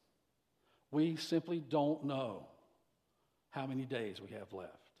 We simply don't know how many days we have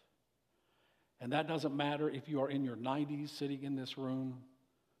left. And that doesn't matter if you are in your 90s sitting in this room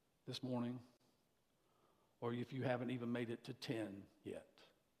this morning, or if you haven't even made it to 10 yet.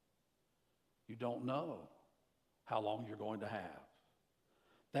 You don't know how long you're going to have.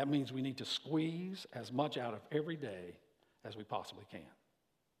 That means we need to squeeze as much out of every day as we possibly can.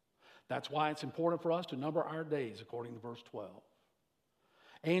 That's why it's important for us to number our days according to verse 12.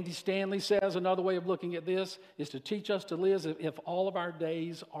 Andy Stanley says another way of looking at this is to teach us to live as if all of our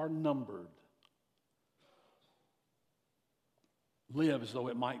days are numbered. Live as though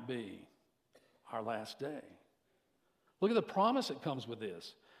it might be our last day. Look at the promise that comes with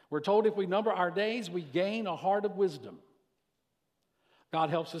this. We're told if we number our days, we gain a heart of wisdom. God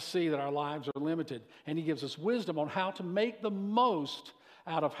helps us see that our lives are limited, and he gives us wisdom on how to make the most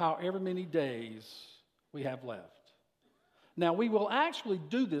out of however many days we have left. Now, we will actually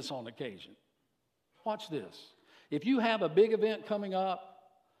do this on occasion. Watch this. If you have a big event coming up,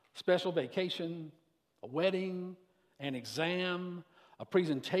 special vacation, a wedding, an exam, a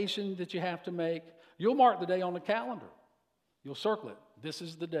presentation that you have to make, you'll mark the day on the calendar. You'll circle it. This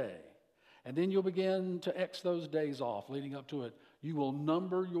is the day. And then you'll begin to X those days off leading up to it. You will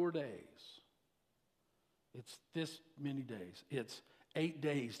number your days. It's this many days. It's 8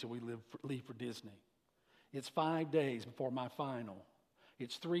 days till we leave for Disney. It's 5 days before my final.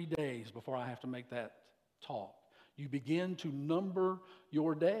 It's 3 days before I have to make that talk. You begin to number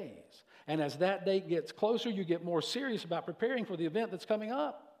your days. And as that date gets closer, you get more serious about preparing for the event that's coming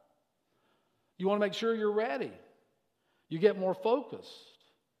up. You want to make sure you're ready. You get more focused.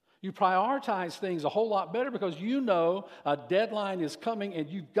 You prioritize things a whole lot better because you know a deadline is coming and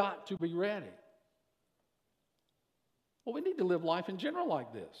you've got to be ready. Well, we need to live life in general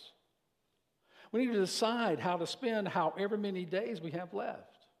like this. We need to decide how to spend however many days we have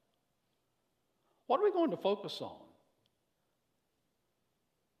left. What are we going to focus on?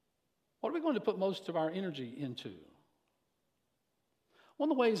 What are we going to put most of our energy into? One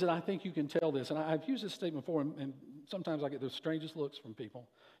of the ways that I think you can tell this, and I've used this statement before, and sometimes I get the strangest looks from people.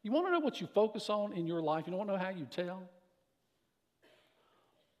 You want to know what you focus on in your life? You don't want to know how you tell?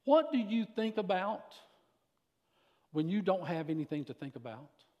 What do you think about when you don't have anything to think about?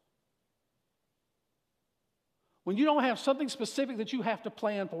 When you don't have something specific that you have to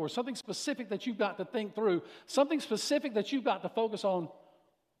plan for, something specific that you've got to think through, something specific that you've got to focus on,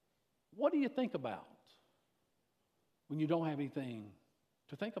 what do you think about when you don't have anything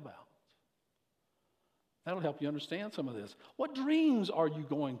to think about? That'll help you understand some of this. What dreams are you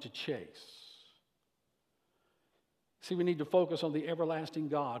going to chase? See, we need to focus on the everlasting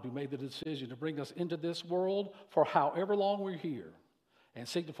God who made the decision to bring us into this world for however long we're here and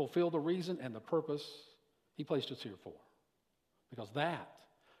seek to fulfill the reason and the purpose He placed us here for. Because that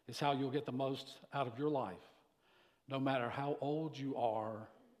is how you'll get the most out of your life, no matter how old you are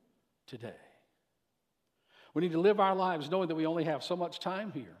today. We need to live our lives knowing that we only have so much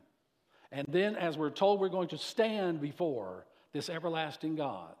time here. And then, as we're told, we're going to stand before this everlasting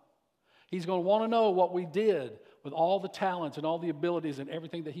God. He's going to want to know what we did with all the talents and all the abilities and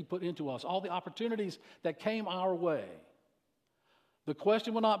everything that He put into us, all the opportunities that came our way. The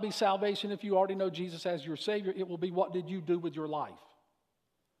question will not be salvation if you already know Jesus as your Savior. It will be, what did you do with your life?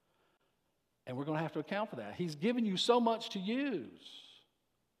 And we're going to have to account for that. He's given you so much to use.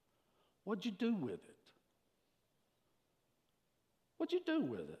 What'd you do with it? What'd you do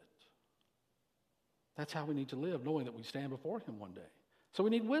with it? That's how we need to live, knowing that we stand before Him one day. So we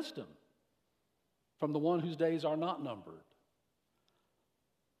need wisdom from the one whose days are not numbered,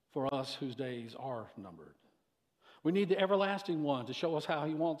 for us whose days are numbered. We need the everlasting one to show us how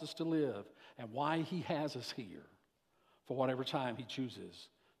He wants us to live and why He has us here for whatever time He chooses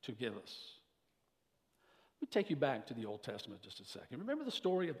to give us. Let me take you back to the Old Testament just a second. Remember the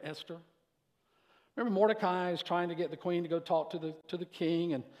story of Esther? Remember Mordecai is trying to get the queen to go talk to the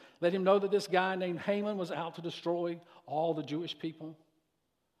king and let him know that this guy named Haman was out to destroy all the Jewish people?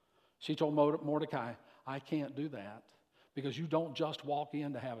 She told Mordecai, I can't do that because you don't just walk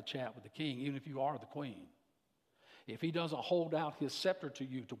in to have a chat with the king, even if you are the queen. If he doesn't hold out his scepter to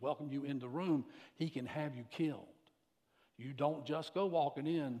you to welcome you in the room, he can have you killed. You don't just go walking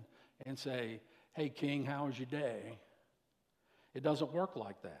in and say, hey, king, how was your day? It doesn't work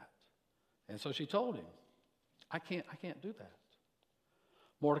like that. And so she told him, I can't do that.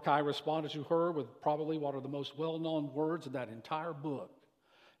 Mordecai responded to her with probably what are the most well-known words in that entire book.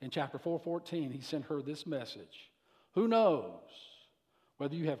 In chapter 4:14, he sent her this message. Who knows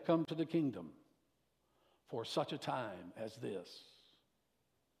whether you have come to the kingdom for such a time as this?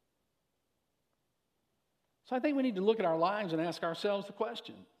 So I think we need to look at our lives and ask ourselves the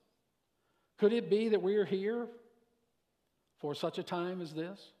question, could it be that we're here for such a time as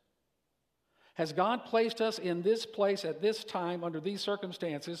this? Has God placed us in this place at this time under these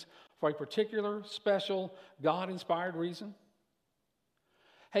circumstances for a particular, special, God-inspired reason?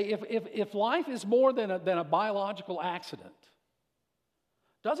 Hey, if life is more than a biological accident,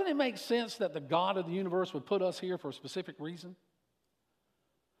 doesn't it make sense that the God of the universe would put us here for a specific reason?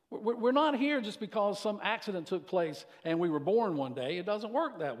 We're not here just because some accident took place and we were born one day. It doesn't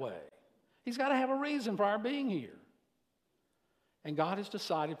work that way. He's got to have a reason for our being here. And God has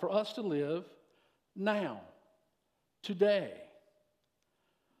decided for us to live now, today.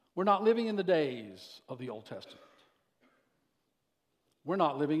 We're not living in the days of the Old Testament. We're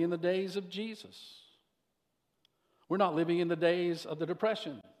not living in the days of Jesus. We're not living in the days of the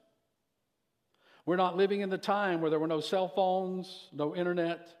Depression. We're not living in the time where there were no cell phones, no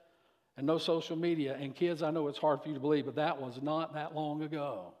internet, and no social media. And kids, I know it's hard for you to believe, but that was not that long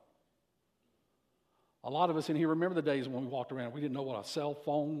ago. A lot of us in here remember the days when we walked around, we didn't know what a cell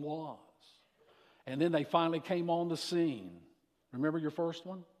phone was. And then they finally came on the scene. Remember your first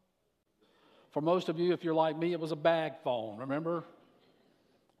one? For most of you, if you're like me, it was a bag phone, remember?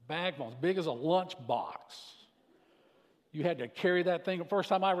 Bag phones, big as a lunch box. You had to carry that thing. The first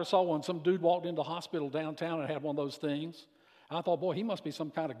time I ever saw one, some dude walked into the hospital downtown and had one of those things. I thought, boy, he must be some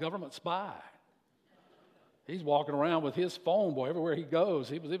kind of government spy. He's walking around with his phone, boy, everywhere he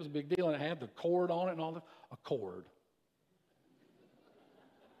goes. It was a big deal, and it had the cord on it and all that. A cord.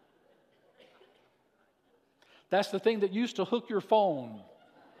 That's the thing that used to hook your phone.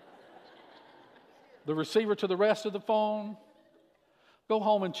 The receiver to the rest of the phone. Go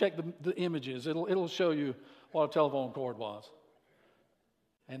home and check the images. It'll show you what a telephone cord was.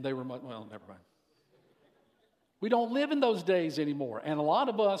 And they were, well, never mind. We don't live in those days anymore, and a lot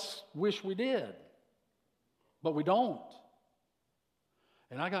of us wish we did, but we don't.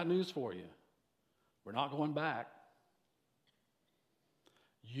 And I got news for you. We're not going back.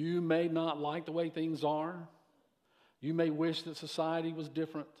 You may not like the way things are. You may wish that society was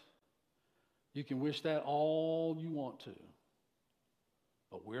different. You can wish that all you want to.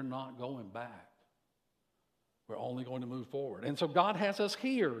 But we're not going back. We're only going to move forward. And so God has us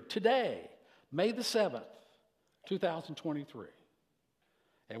here today, May the 7th, 2023.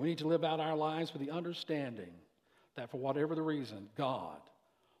 And we need to live out our lives with the understanding that for whatever the reason, God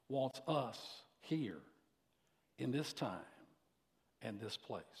wants us here in this time and this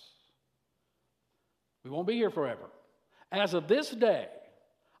place. We won't be here forever. As of this day,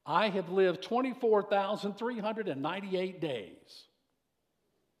 I have lived 24,398 days.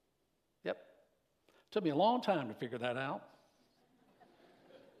 Yep. Took me a long time to figure that out.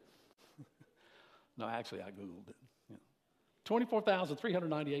 No, actually, I Googled it.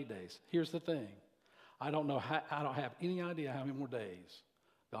 24,398 days. Here's the thing. I don't have any idea how many more days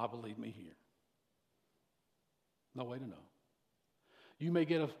God will leave me here. No way to know. You may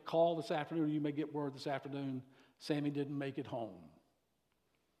get a call this afternoon, or you may get word this afternoon, Sammy didn't make it home.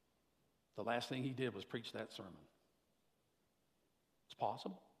 The last thing he did was preach that sermon. It's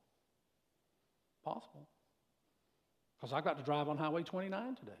possible. Possible. Because I got to drive on Highway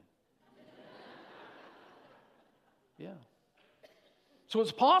 29 today. Yeah. So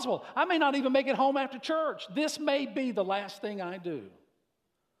it's possible. I may not even make it home after church. This may be the last thing I do.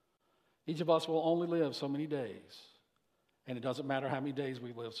 Each of us will only live so many days. And it doesn't matter how many days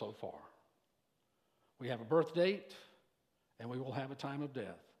we live so far. We have a birth date, and we will have a time of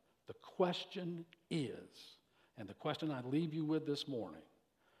death. The question is, and the question I leave you with this morning,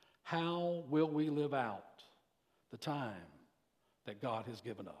 how will we live out the time that God has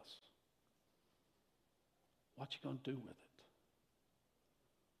given us? What you going to do with it?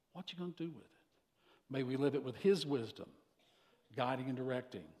 What you going to do with it? May we live it with His wisdom, guiding and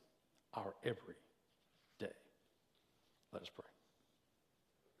directing our every day. Let us pray.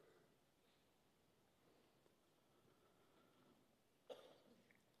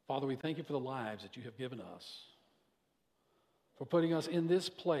 Father, we thank you for the lives that you have given us, for putting us in this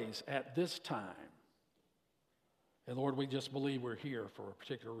place at this time. And Lord, we just believe we're here for a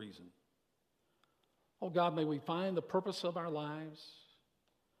particular reason. Oh God, may we find the purpose of our lives.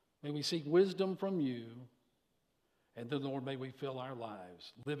 May we seek wisdom from you. And then, Lord, may we fill our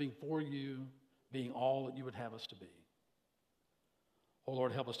lives living for you, being all that you would have us to be. Oh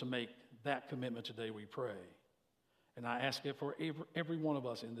Lord, help us to make that commitment today, we pray. And I ask it for every one of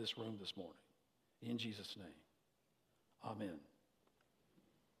us in this room this morning. In Jesus' name, amen.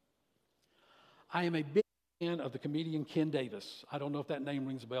 I am a big fan of the comedian Ken Davis. I don't know if that name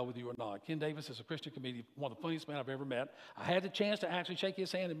rings a bell with you or not. Ken Davis is a Christian comedian, one of the funniest men I've ever met. I had the chance to actually shake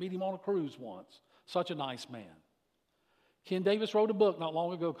his hand and meet him on a cruise once. Such a nice man. Ken Davis wrote a book not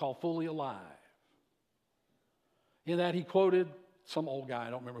long ago called Fully Alive. In that he quoted some old guy, I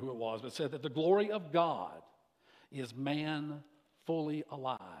don't remember who it was, but said that the glory of God is man fully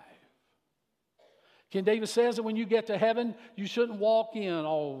alive. Ken Davis says that when you get to heaven, you shouldn't walk in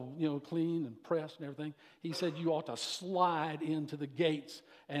all, clean and pressed and everything. He said you ought to slide into the gates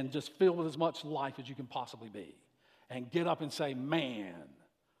and just fill with as much life as you can possibly be. And get up and say, man,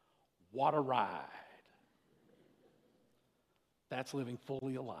 what a ride. That's living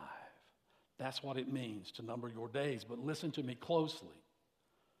fully alive. That's what it means to number your days. But listen to me closely.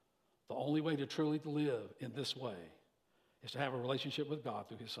 The only way to truly live in this way is to have a relationship with God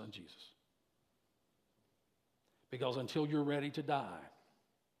through His Son, Jesus. Because until you're ready to die,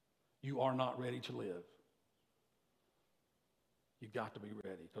 you are not ready to live. You've got to be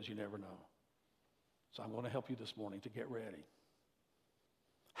ready because you never know. So I'm going to help you this morning to get ready.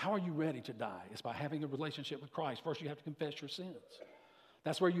 How are you ready to die? It's by having a relationship with Christ. First, you have to confess your sins.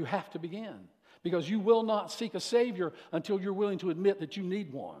 That's where you have to begin. Because you will not seek a Savior until you're willing to admit that you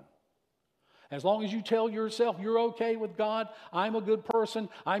need one. As long as you tell yourself you're okay with God, I'm a good person,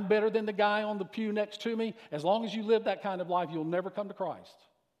 I'm better than the guy on the pew next to me, as long as you live that kind of life, you'll never come to Christ.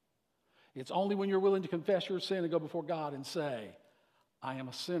 It's only when you're willing to confess your sin and go before God and say, I am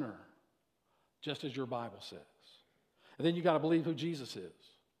a sinner, just as your Bible says. And then you got to believe who Jesus is,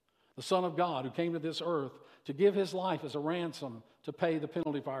 the Son of God who came to this earth to give his life as a ransom to pay the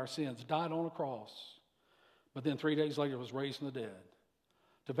penalty for our sins, died on a cross, but then 3 days later was raised from the dead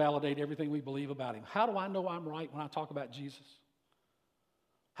to validate everything we believe about him. How do I know I'm right when I talk about Jesus?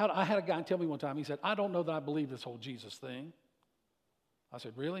 I had a guy tell me one time, he said, I don't know that I believe this whole Jesus thing. I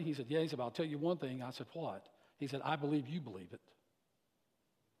said, really? He said, yeah. He said, I'll tell you one thing. I said, what? He said, I believe you believe it.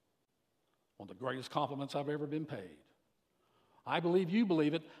 One of the greatest compliments I've ever been paid. I believe you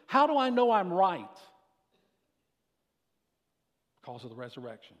believe it. How do I know I'm right? Because of the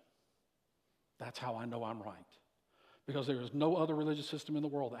resurrection. That's how I know I'm right. Because there is no other religious system in the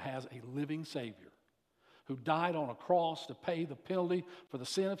world that has a living Savior who died on a cross to pay the penalty for the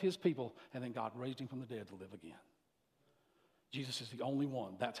sin of his people, and then God raised him from the dead to live again. Jesus is the only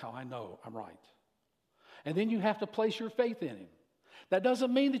one. That's how I know I'm right. And then you have to place your faith in him. That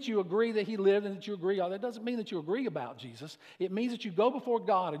doesn't mean that you agree that he lived and that you agree. That doesn't mean that you agree about Jesus. It means that you go before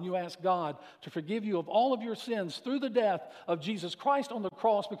God and you ask God to forgive you of all of your sins through the death of Jesus Christ on the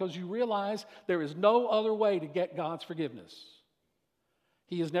cross, because you realize there is no other way to get God's forgiveness.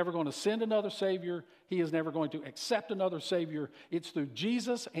 He is never going to send another Savior. He is never going to accept another Savior. It's through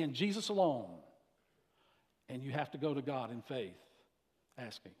Jesus and Jesus alone. And you have to go to God in faith,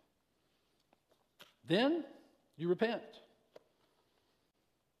 asking. Then you repent.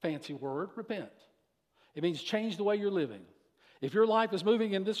 Fancy word, repent. It means change the way you're living. If your life is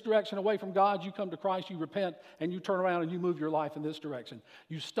moving in this direction away from God, you come to Christ, you repent, and you turn around and you move your life in this direction.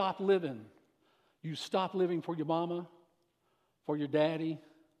 You stop living. You stop living for your mama, for your daddy,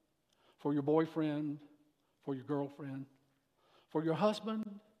 for your boyfriend, for your girlfriend, for your husband,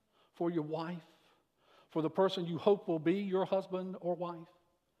 for your wife, for the person you hope will be your husband or wife.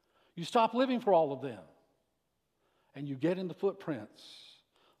 You stop living for all of them, and you get in the footprints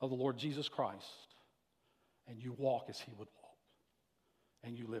of the Lord Jesus Christ, and you walk as he would walk,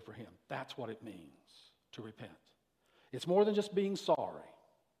 and you live for him. That's what it means to repent. It's more than just being sorry.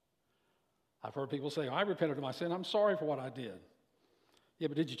 I've heard people say, I repented of my sin. I'm sorry for what I did. Yeah,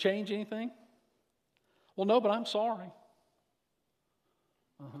 but did you change anything? Well, no, but I'm sorry.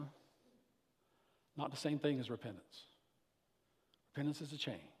 Not the same thing as repentance. Repentance is a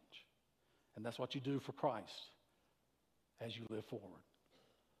change. And that's what you do for Christ as you live forward.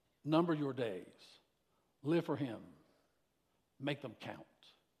 Number your days. Live for him. Make them count.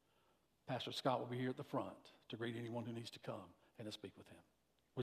 Pastor Scott will be here at the front to greet anyone who needs to come and to speak with him.